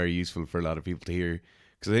think that's very useful for a lot of people to hear,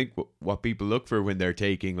 because I think what people look for when they're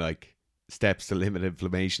taking like steps to limit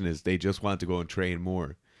inflammation is they just want to go and train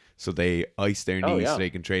more. So they ice their knees so they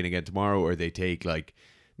can train again tomorrow, or they take like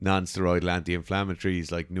non-steroidal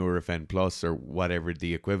anti-inflammatories like Nurofen Plus or whatever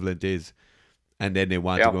the equivalent is, and then they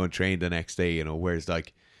want to go and train the next day, you know, whereas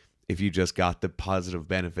like if you just got the positive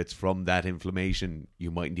benefits from that inflammation,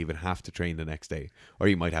 you mightn't even have to train the next day, or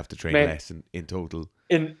you might have to train less in total.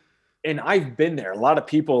 And I've been there. A lot of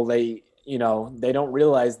people, they don't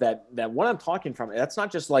realize that what I'm talking from, that's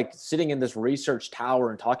not just like sitting in this research tower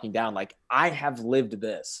and talking down. Like, I have lived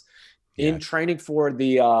this in training for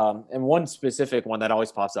the, and one specific one that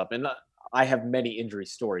always pops up, and I have many injury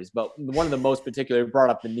stories, but one of the most particular brought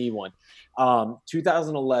up the knee one.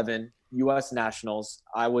 2011 U.S. Nationals,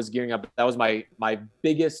 I was gearing up. That was my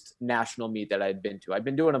biggest national meet that I had been to. I'd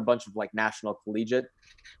been doing a bunch of like national collegiate,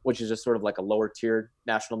 which is just sort of like a lower tiered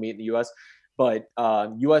national meet in the U.S. But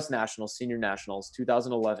U.S. Nationals, Senior Nationals,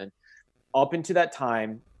 2011, up into that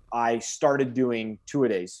time, I started doing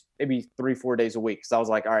 2-a-days, maybe 3-4 days a week. Because I was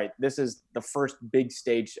like, all right, this is the first big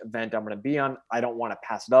stage event I'm going to be on. I don't want to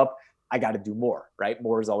pass it up. I got to do more, right?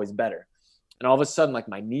 More is always better. And all of a sudden, like,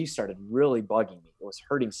 my knee started really bugging me. It was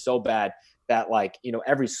hurting so bad that, like, you know,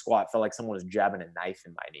 every squat felt like someone was jabbing a knife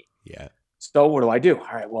in my knee. Yeah. So what do? All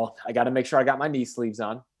right, well, I got to make sure I got my knee sleeves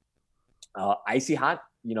on. Icy hot,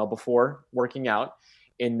 you know, before working out.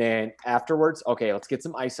 And then afterwards, okay, let's get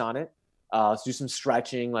some ice on it. Let's do some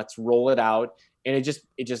stretching. Let's roll it out. And it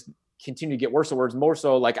just continued to get worse. Words more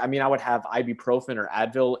so, like, I mean, I would have ibuprofen or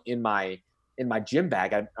Advil in my gym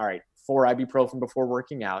bag. All right, 4 ibuprofen before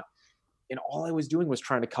working out. And all I was doing was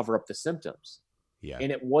trying to cover up the symptoms. Yeah.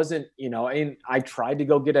 And it wasn't, you know, and I tried to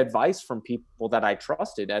go get advice from people that I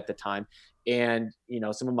trusted at the time. And, you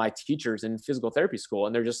know, some of my teachers in physical therapy school,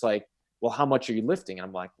 and they're just like, well, how much are you lifting? And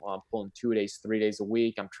I'm like, well, I'm pulling 2-a-days, 3 days a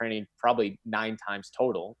week. I'm training probably 9 times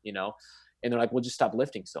total, you know? And they're like, well, just stop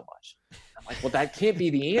lifting so much. I'm like, well, that can't be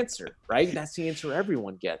the answer, right? That's the answer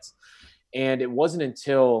everyone gets. And it wasn't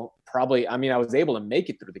until probably, I mean, I was able to make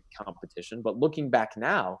it through the competition, but looking back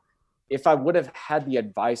now, if I would have had the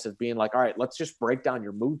advice of being like, all right, let's just break down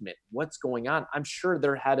your movement, what's going on? I'm sure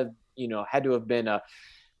there had to have been a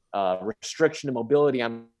restriction of mobility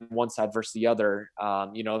on one side versus the other.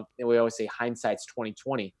 You know, we always say hindsight's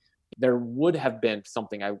 20/20. There would have been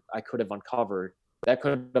something I could have uncovered that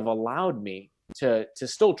could have allowed me to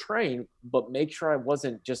still train, but make sure I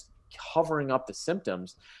wasn't just covering up the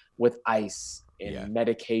symptoms with ice and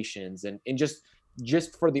medications and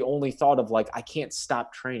just for the only thought of like, I can't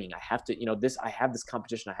stop training. I have to, you know, I have this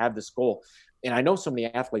competition, I have this goal. And I know so many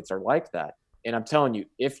athletes are like that. And I'm telling you,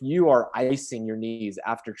 if you are icing your knees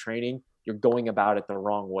after training, you're going about it the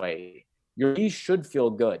wrong way. Your knees should feel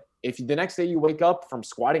good. If the next day you wake up from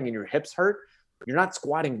squatting and your hips hurt, you're not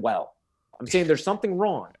squatting well. I'm saying there's something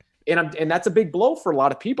wrong. And that's a big blow for a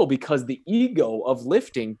lot of people because the ego of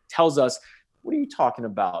lifting tells us, what are you talking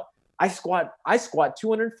about? I squat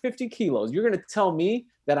 250 kilos. You're going to tell me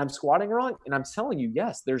that I'm squatting wrong? And I'm telling you,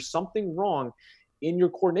 yes, there's something wrong in your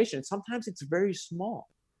coordination. And sometimes it's very small.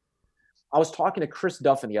 I was talking to Chris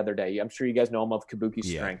Duffin the other day. I'm sure you guys know him, of Kabuki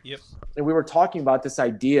Strength. Yep. And we were talking about this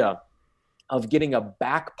idea of getting a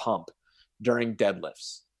back pump during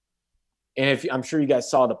deadlifts. And I'm sure you guys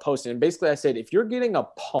saw the post. And basically I said, if you're getting a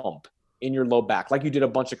pump in your low back, like you did a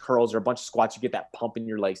bunch of curls or a bunch of squats, you get that pump in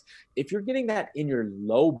your legs. If you're getting that in your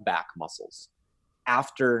low back muscles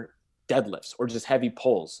after deadlifts or just heavy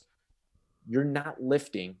pulls, you're not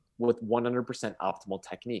lifting with 100% optimal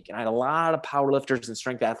technique. And I had a lot of power lifters and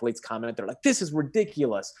strength athletes comment. They're like, this is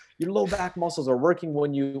ridiculous. Your low back muscles are working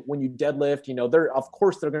when you deadlift. You know, of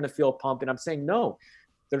course they're going to feel a pump. And I'm saying, no,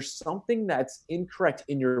 there's something that's incorrect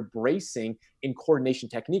in your bracing in coordination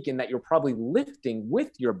technique, in that you're probably lifting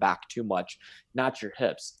with your back too much, not your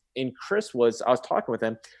hips. And I was talking with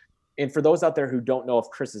him. And for those out there who don't know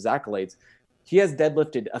of Chris's accolades, he has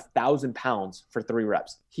deadlifted 1,000 pounds for 3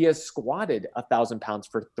 reps. He has squatted 1,000 pounds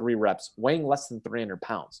for 3 reps, weighing less than 300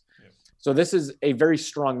 pounds. Yeah. So this is a very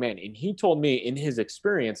strong man. And he told me in his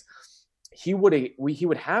experience, he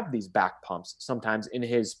would have these back pumps sometimes in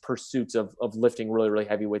his pursuits of lifting really, really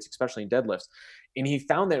heavy weights, especially in deadlifts. And he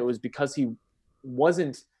found that it was because he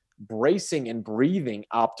wasn't bracing and breathing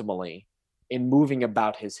optimally and moving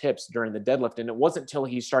about his hips during the deadlift. And it wasn't until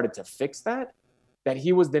he started to fix that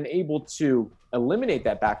he was then able to eliminate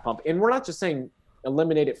that back pump. And we're not just saying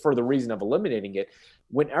eliminate it for the reason of eliminating it.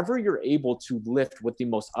 Whenever you're able to lift with the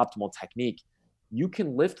most optimal technique, you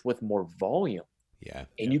can lift with more volume. Yeah.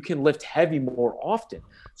 And you can lift heavy more often.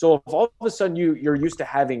 So if all of a sudden you're used to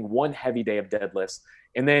having one heavy day of deadlifts,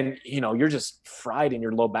 and then, you're just fried in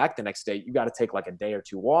your low back the next day, you got to take like a day or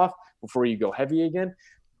two off before you go heavy again.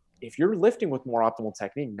 If you're lifting with more optimal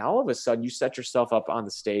technique, now all of a sudden you set yourself up on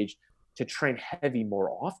the stage to train heavy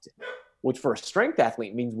more often, which for a strength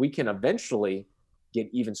athlete means we can eventually get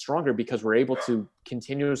even stronger because we're able to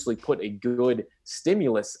continuously put a good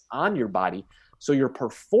stimulus on your body. So your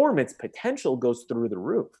performance potential goes through the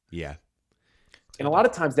roof. Yeah. And a lot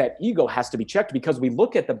of times that ego has to be checked, because we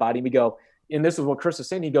look at the body and we go, and this is what Chris was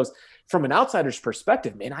saying, he goes, from an outsider's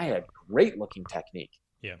perspective, man, I had great looking technique.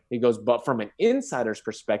 Yeah. He goes, but from an insider's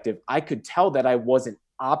perspective, I could tell that I wasn't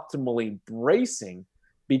optimally bracing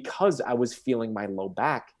because I was feeling my low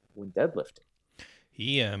back when deadlifting.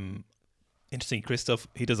 Interesting, Christoph,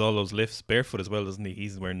 he does all those lifts barefoot as well, doesn't he?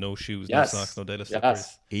 He's wearing no shoes, yes. no socks, no deadlift yes.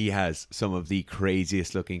 slippers. He has some of the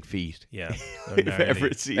craziest looking feet Yeah. I've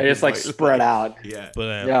ever seen. They just like spread out. Yeah.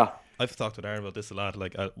 But I've talked with Aaron about this a lot.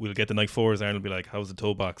 Like, we'll get the Nike 4s, Aaron will be like, how's the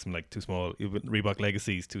toe box? I'm like, too small. Reebok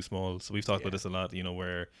Legacy's too small. So we've talked about this a lot,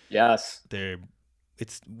 where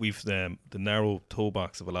we've the narrow toe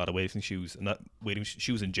box of a lot of weightlifting shoes, and not weightlifting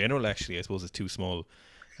shoes in general, actually, I suppose, is too small.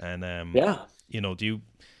 And do you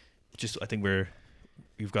just, I think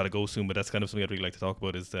we've got to go soon, but that's kind of something I'd really like to talk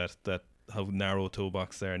about, is that how narrow toe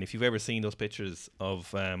box there. And if you've ever seen those pictures of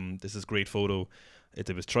this is a great photo, it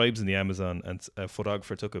was tribes in the Amazon, and a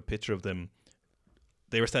photographer took a picture of them.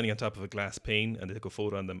 They were standing on top of a glass pane, and they took a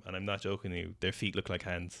photo on them, and I'm not joking you, their feet look like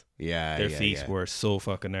hands. Their feet were so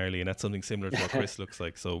fucking gnarly, and that's something similar to what Chris looks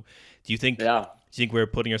like. So do you think we're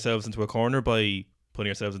putting ourselves into a corner by putting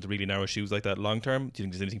ourselves into really narrow shoes like that long term? Do you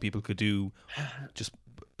think there's anything people could do, just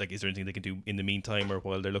like, is there anything they can do in the meantime or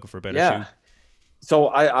while they're looking for a better shoe? So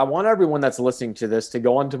I want everyone that's listening to this to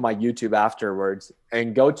go onto my YouTube afterwards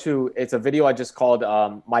and it's a video I just called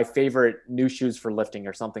my favorite new shoes for lifting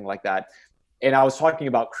or something like that. And I was talking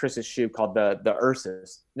about Chris's shoe called the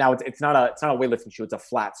Ursus. Now it's not a weightlifting shoe, it's a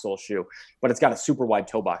flat sole shoe, but it's got a super wide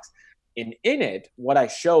toe box. And in it, what I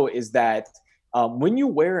show is that when you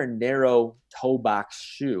wear a narrow toe box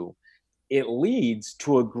shoe, it leads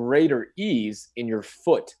to a greater ease in your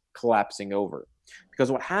foot collapsing over. Because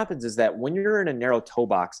what happens is that when you're in a narrow toe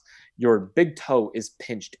box, your big toe is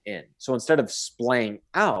pinched in. So instead of splaying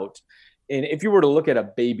out, and if you were to look at a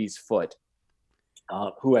baby's foot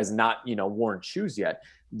who has not, worn shoes yet,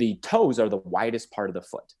 the toes are the widest part of the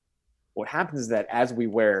foot. What happens is that as we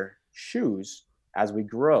wear shoes, as we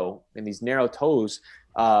grow in these narrow toes,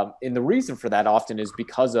 and the reason for that often is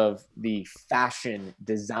because of the fashion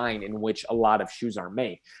design in which a lot of shoes are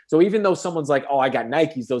made. So even though someone's like, oh, I got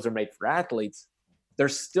Nikes, those are made for athletes, they're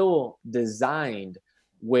still designed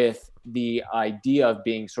with the idea of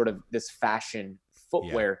being sort of this fashion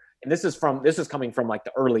footwear. Yeah. And this is coming from like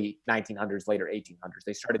the early 1900s, later 1800s.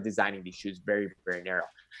 They started designing these shoes very, very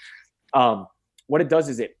narrow. What it does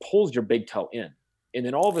is it pulls your big toe in. And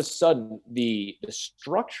then all of a sudden, the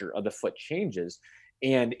structure of the foot changes,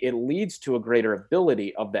 and it leads to a greater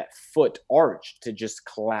ability of that foot arch to just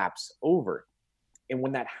collapse over. And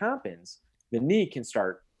when that happens, the knee can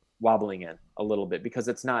start wobbling in a little bit because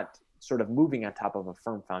it's not sort of moving on top of a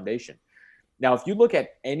firm foundation. Now, if you look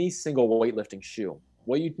at any single weightlifting shoe,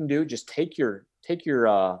 what you can do, just take your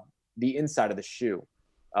the inside of the shoe,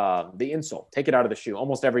 the insole, take it out of the shoe.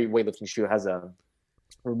 Almost every weightlifting shoe has a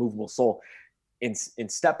removable sole, and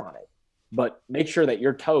step on it. But make sure that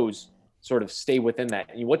your toes sort of stay within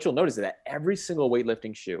that. And what you'll notice is that every single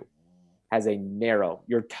weightlifting shoe has a narrow,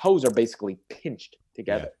 your toes are basically pinched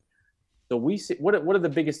together. Yeah. So we see, what are the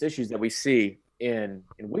biggest issues that we see in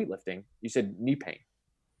weightlifting? You said knee pain.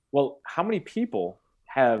 Well, how many people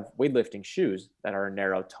have weightlifting shoes that are a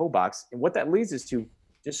narrow toe box? And what that leads us to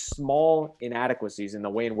just small inadequacies in the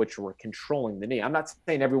way in which we're controlling the knee. I'm not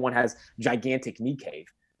saying everyone has gigantic knee cave,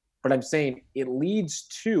 but I'm saying it leads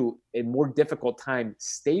to a more difficult time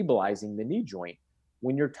stabilizing the knee joint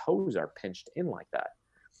when your toes are pinched in like that.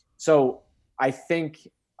 So I think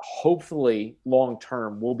hopefully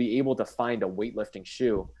long-term we'll be able to find a weightlifting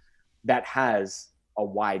shoe that has a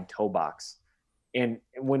wide toe box. And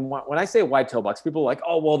when I say wide toe box, people are like,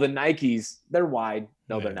 oh, well, the Nikes, they're wide.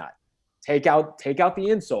 No, they're not. Take out the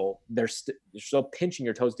insole. They're still pinching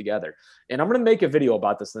your toes together. And I'm going to make a video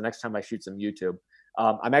about this the next time I shoot some YouTube.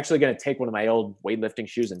 I'm actually going to take one of my old weightlifting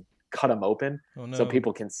shoes and cut them open so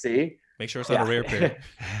people can see. Make sure it's not a rare pair.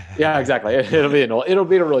 Yeah, exactly. It'll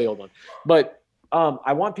be a really old one. But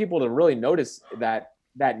I want people to really notice that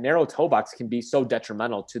narrow toe box can be so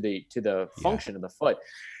detrimental to the function of the foot.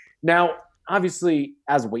 Now, obviously,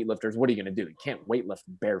 as weightlifters, what are you going to do? You can't weightlift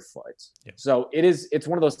barefoot. Yeah. So it's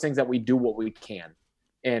one of those things that we do what we can,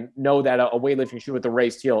 and know that a weightlifting shoe with a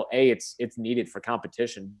raised heel, it's needed for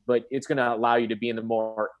competition, but it's going to allow you to be in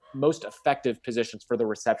the most effective positions for the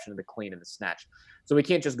reception of the clean and the snatch. So we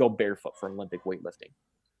can't just go barefoot for Olympic weightlifting.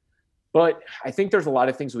 But I think there's a lot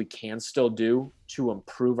of things we can still do to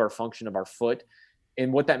improve our function of our foot.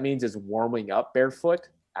 And what that means is warming up barefoot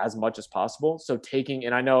as much as possible. So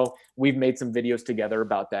and I know we've made some videos together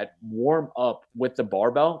about that, warm up with the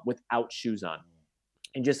barbell without shoes on.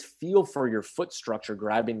 And just feel for your foot structure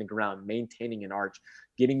grabbing the ground, maintaining an arch,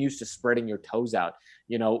 getting used to spreading your toes out.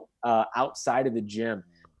 Outside of the gym,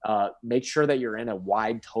 make sure that you're in a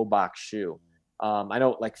wide toe box shoe. I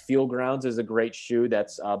know like Field Grounds is a great shoe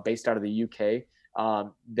that's based out of the UK.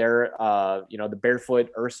 They're the Barefoot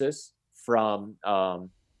Ursus from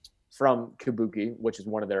Kabuki, which is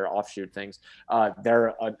one of their offshoot things.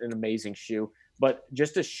 They're an amazing shoe. But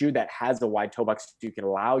just a shoe that has a wide toe box so you can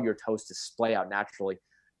allow your toes to splay out naturally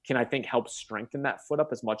can, I think, help strengthen that foot up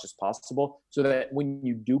as much as possible, so that when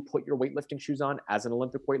you do put your weightlifting shoes on as an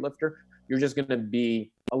Olympic weightlifter, you're just going to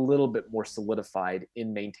be a little bit more solidified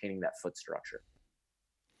in maintaining that foot structure.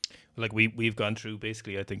 Like we've gone through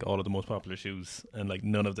basically, I think, all of the most popular shoes, and like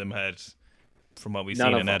none of them had, from what we've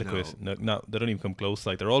seen, inadequate. No, they don't even come close.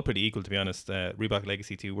 Like they're all pretty equal, to be honest. Reebok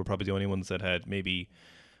Legacy 2 were probably the only ones that had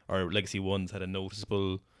or Legacy 1s had a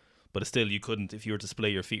noticeable, but still you couldn't, if you were to splay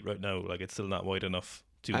your feet right now, like it's still not wide enough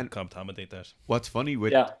to accommodate that. What's funny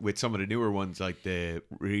with some of the newer ones, like the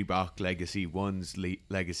Reebok Legacy 1s,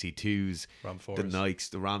 Legacy 2s, Ram 4s. The Nikes,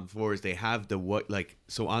 the Ram 4s, they have the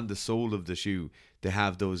so on the sole of the shoe, they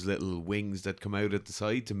have those little wings that come out at the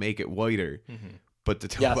side to make it wider. Mm-hmm. But the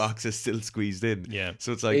toe box is still squeezed in. Yeah.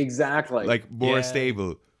 So it's like exactly like more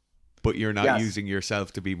stable, but you're not using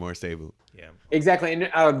yourself to be more stable. Yeah. Exactly. And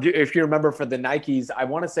if you remember for the Nikes, I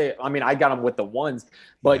want to say, I mean, I got them with the ones,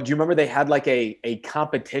 but do you remember they had like a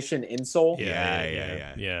competition insole?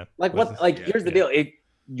 Yeah. Like here's the deal.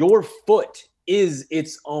 Your foot is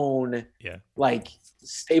its own like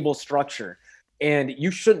stable structure. And you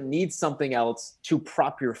shouldn't need something else to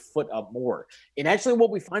prop your foot up more. And actually what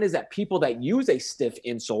we find is that people that use a stiff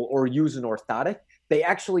insole or use an orthotic, they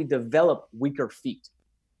actually develop weaker feet.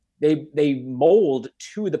 They mold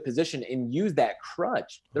to the position and use that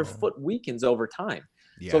crutch. Their foot weakens over time.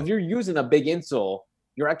 Yeah. So if you're using a big insole,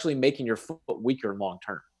 you're actually making your foot weaker long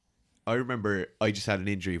term. I remember I just had an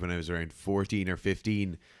injury when I was around 14 or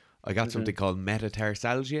 15. I got something called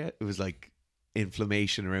metatarsalgia. It was like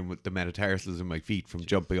inflammation around with the metatarsals in my feet from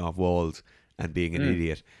jumping off walls and being an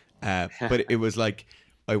idiot. But it was like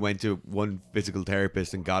I went to one physical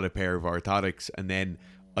therapist and got a pair of orthotics, and then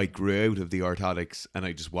I grew out of the orthotics and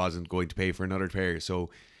I just wasn't going to pay for another pair.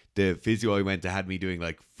 So the physio I went to had me doing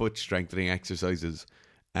like foot strengthening exercises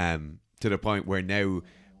to the point where now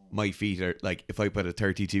my feet are like, if I put a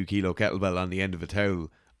 32 kilo kettlebell on the end of a towel,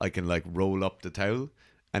 I can like roll up the towel,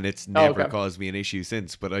 and it's never caused me an issue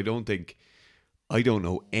since. But I don't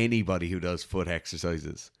know anybody who does foot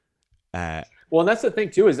exercises. Well, and that's the thing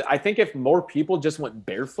too, is I think if more people just went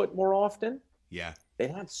barefoot more often,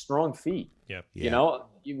 they'd have strong feet. You know,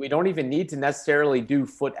 we don't even need to necessarily do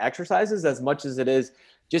foot exercises as much as it is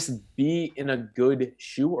just be in a good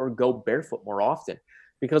shoe or go barefoot more often.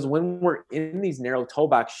 because when we're in these narrow toe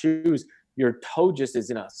box shoes, your toe just is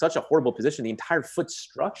in such a horrible position. The entire foot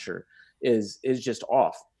structure is just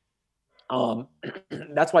off.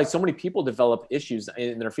 That's why so many people develop issues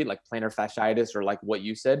in their feet, like plantar fasciitis, or like what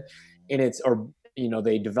you said, and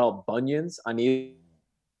they develop bunions on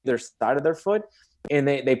either side of their foot, and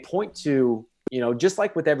they point to, just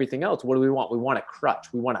like with everything else, what do we want? We want a crutch.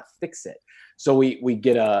 We want to fix it. So we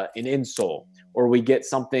get an insole, or we get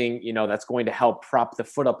something, that's going to help prop the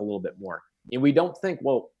foot up a little bit more. And we don't think,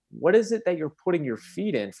 well, what is it that you're putting your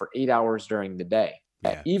feet in for 8 hours during the day?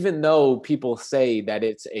 Yeah. Even though people say that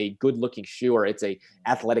it's a good looking shoe or it's a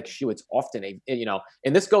athletic shoe, it's often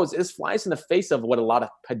and this flies in the face of what a lot of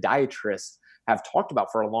podiatrists have talked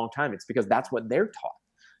about for a long time. It's because that's what they're taught.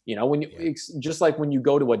 It's just like when you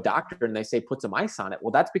go to a doctor and they say put some ice on it.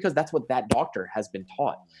 Well, that's because that's what that doctor has been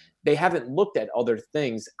taught. They haven't looked at other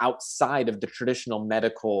things outside of the traditional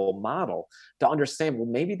medical model to understand, well,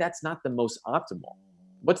 maybe that's not the most optimal.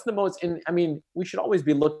 What's the most, we should always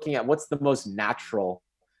be looking at what's the most natural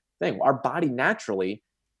thing. Our body naturally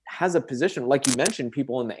has a position, like you mentioned,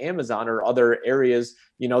 people in the Amazon or other areas,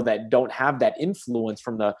 that don't have that influence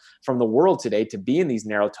from the world today to be in these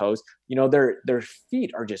narrow toes. Their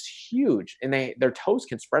feet are just huge, and their toes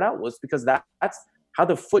can spread out. Well, it's because that's how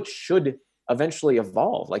the foot should eventually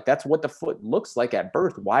evolve. Like that's what the foot looks like at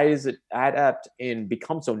birth. Why is it adapt and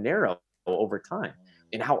become so narrow over time?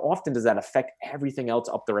 And how often does that affect everything else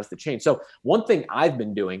up the rest of the chain? So one thing I've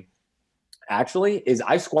been doing actually is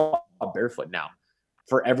I squat barefoot now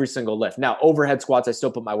for every single lift. Now, overhead squats, I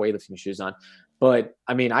still put my weightlifting shoes on, but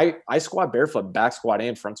I squat barefoot, back squat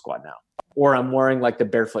and front squat now, or I'm wearing like the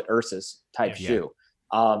barefoot Ursus type shoe.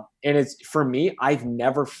 And it's, for me, I've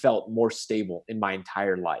never felt more stable in my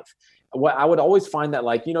entire life. What I would always find that,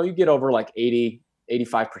 like, you get over like 80,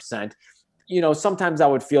 85%, sometimes I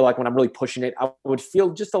would feel like when I'm really pushing it, I would feel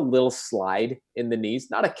just a little slide in the knees,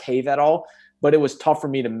 not a cave at all, but it was tough for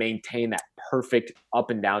me to maintain that perfect up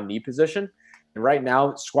and down knee position. And right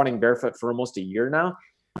now, squatting barefoot for almost a year now,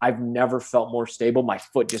 I've never felt more stable. My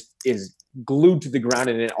foot just is glued to the ground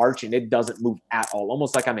in an arch, and it doesn't move at all,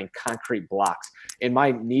 almost like I'm in concrete blocks. And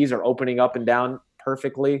my knees are opening up and down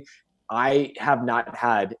perfectly. I have not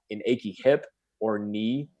had an achy hip or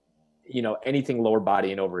knee, anything lower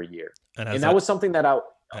body in over a year. And that was something that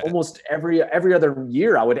almost every other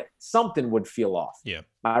year something would feel off. Yeah.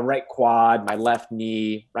 My right quad, my left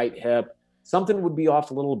knee, right hip, something would be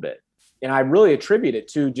off a little bit. And I really attribute it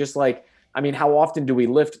to just like, how often do we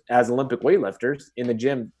lift as Olympic weightlifters in the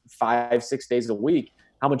gym 5-6 days a week?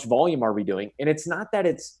 How much volume are we doing? And it's not that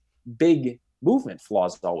it's big movement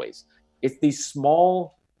flaws always. It's these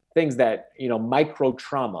small things that, micro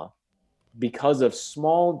trauma, because of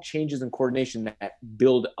small changes in coordination that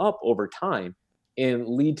build up over time and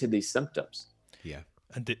lead to these symptoms. Yeah.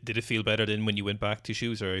 And did it feel better than when you went back to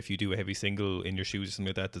shoes, or if you do a heavy single in your shoes or something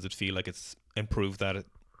like that, does it feel like it's improved that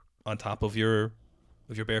on top of your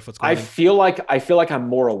barefoot squatting? I feel like I'm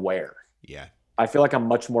more aware. Yeah. I feel like I'm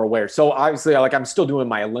much more aware. So obviously, I'm still doing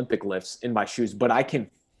my Olympic lifts in my shoes, but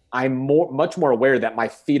I'm much more aware that my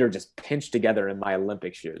feet are just pinched together in my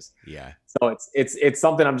Olympic shoes. Yeah. So it's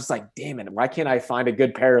something I'm just like, damn it, why can't I find a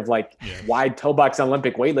good pair of wide toe box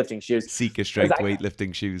Olympic weightlifting shoes? Sika strength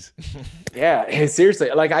weightlifting shoes. Yeah,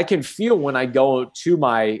 seriously. Like I can feel when I go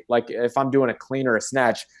to if I'm doing a clean or a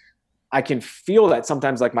snatch, I can feel that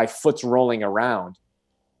sometimes like my foot's rolling around,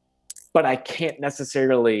 but I can't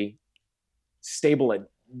necessarily stabilize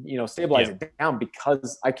it down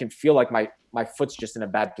because I can feel like my foot's just in a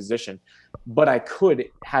bad position, but I could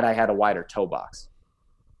had I had a wider toe box.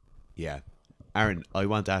 Yeah. Aaron, I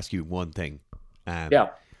want to ask you one thing.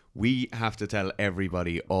 We have to tell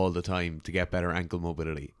everybody all the time to get better ankle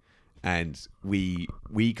mobility. And we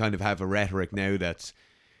kind of have a rhetoric now that's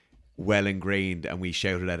well ingrained, and we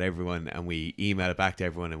shout it at everyone, and we email it back to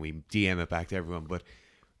everyone, and we DM it back to everyone. But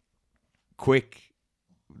quick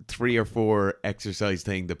 3 or 4 exercise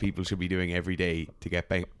thing that people should be doing every day to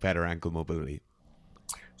get better ankle mobility.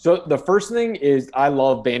 So the first thing is I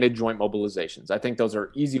love banded joint mobilizations. I think those are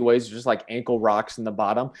easy ways, just like ankle rocks in the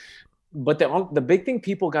bottom. But the big thing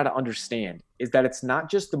people got to understand is that it's not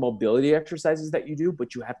just the mobility exercises that you do,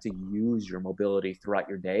 but you have to use your mobility throughout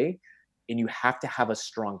your day, and you have to have a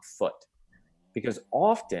strong foot, because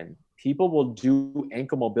often people will do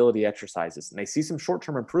ankle mobility exercises and they see some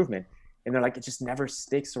short-term improvement, and they're like, it just never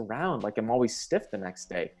sticks around. Like, I'm always stiff the next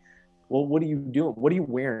day. Well, what are you doing? What are you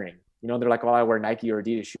wearing? They're like, well, I wear Nike or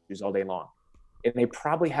Adidas shoes all day long. And they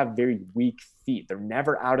probably have very weak feet. They're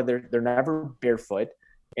never they're never barefoot.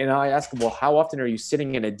 And I ask them, well, how often are you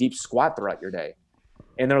sitting in a deep squat throughout your day?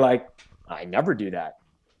 And they're like, I never do that.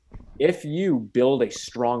 if you build a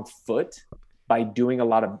strong foot by doing a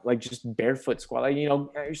lot of like just barefoot squat, like,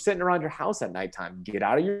 you're sitting around your house at nighttime, get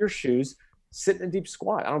out of your shoes, sit in a deep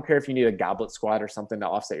squat. I don't care if you need a goblet squat or something to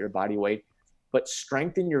offset your body weight, but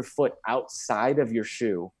strengthen your foot outside of your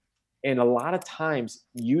shoe. And a lot of times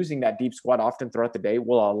using that deep squat often throughout the day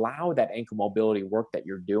will allow that ankle mobility work that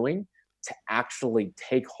you're doing to actually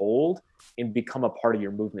take hold and become a part of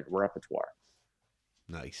your movement repertoire.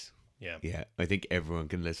 Nice. Yeah. Yeah, I think everyone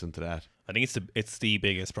can listen to that. I think it's the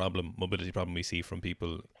biggest mobility problem we see from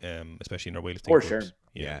people, especially in our weightlifting For groups. sure.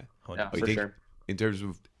 Yeah. Yeah, I for think sure. in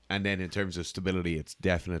terms of stability, it's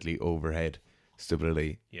definitely overhead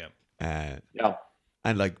stability. Yeah. Yeah.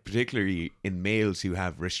 And like particularly in males who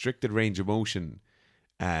have restricted range of motion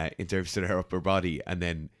in terms of their upper body, and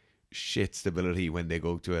then shit stability when they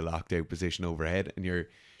go to a locked out position overhead, and you're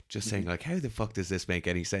just saying like, how the fuck does this make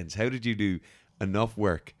any sense? How did you do enough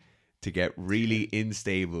work to get really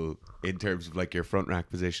unstable in terms of like your front rack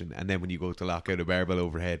position, and then when you go to lock out a barbell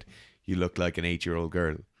overhead, you look like an 8-year-old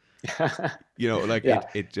girl? Like Yeah.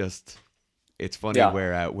 it's funny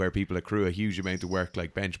Yeah. where people accrue a huge amount of work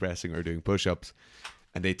like bench pressing or doing push-ups,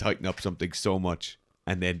 and they tighten up something so much,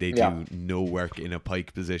 and then they do no work in a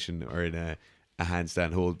pike position or in a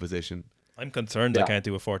handstand hold position. I'm concerned I Yeah. can't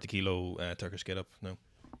do a 40 kilo Turkish get up. No.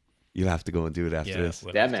 You'll have to go and do it after this.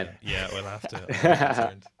 We'll Yeah, have man. to. Yeah, we'll have to. I'm very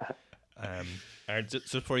concerned. Aaron,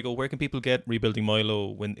 just before you go, where can people get Rebuilding Milo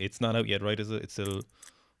when it's not out yet, right? Is it? It's still.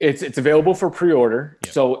 It's available for pre-order.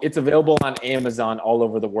 Yeah. So it's available on Amazon all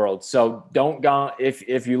over the world. So don't go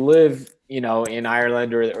if you live, in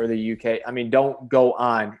Ireland or the UK, don't go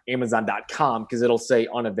on Amazon.com because it'll say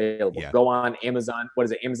unavailable. Yeah. Go on Amazon,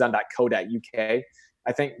 Amazon.co.uk.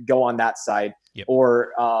 I think go on that site. Yep.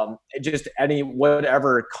 Or just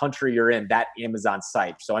whatever country you're in, that Amazon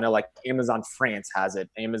site. So I know like Amazon France has it,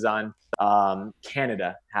 Amazon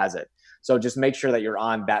Canada has it. So just make sure that you're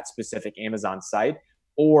on that specific Amazon site,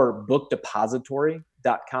 or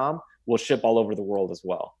bookdepository.com will ship all over the world as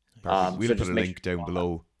well. Perfect. We'll so put just a make link sure down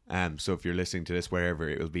below. So if you're listening to this wherever,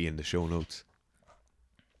 it will be in the show notes.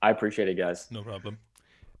 I appreciate it, guys. No problem.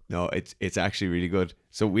 No, it's actually really good.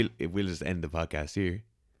 So we'll just end the podcast here.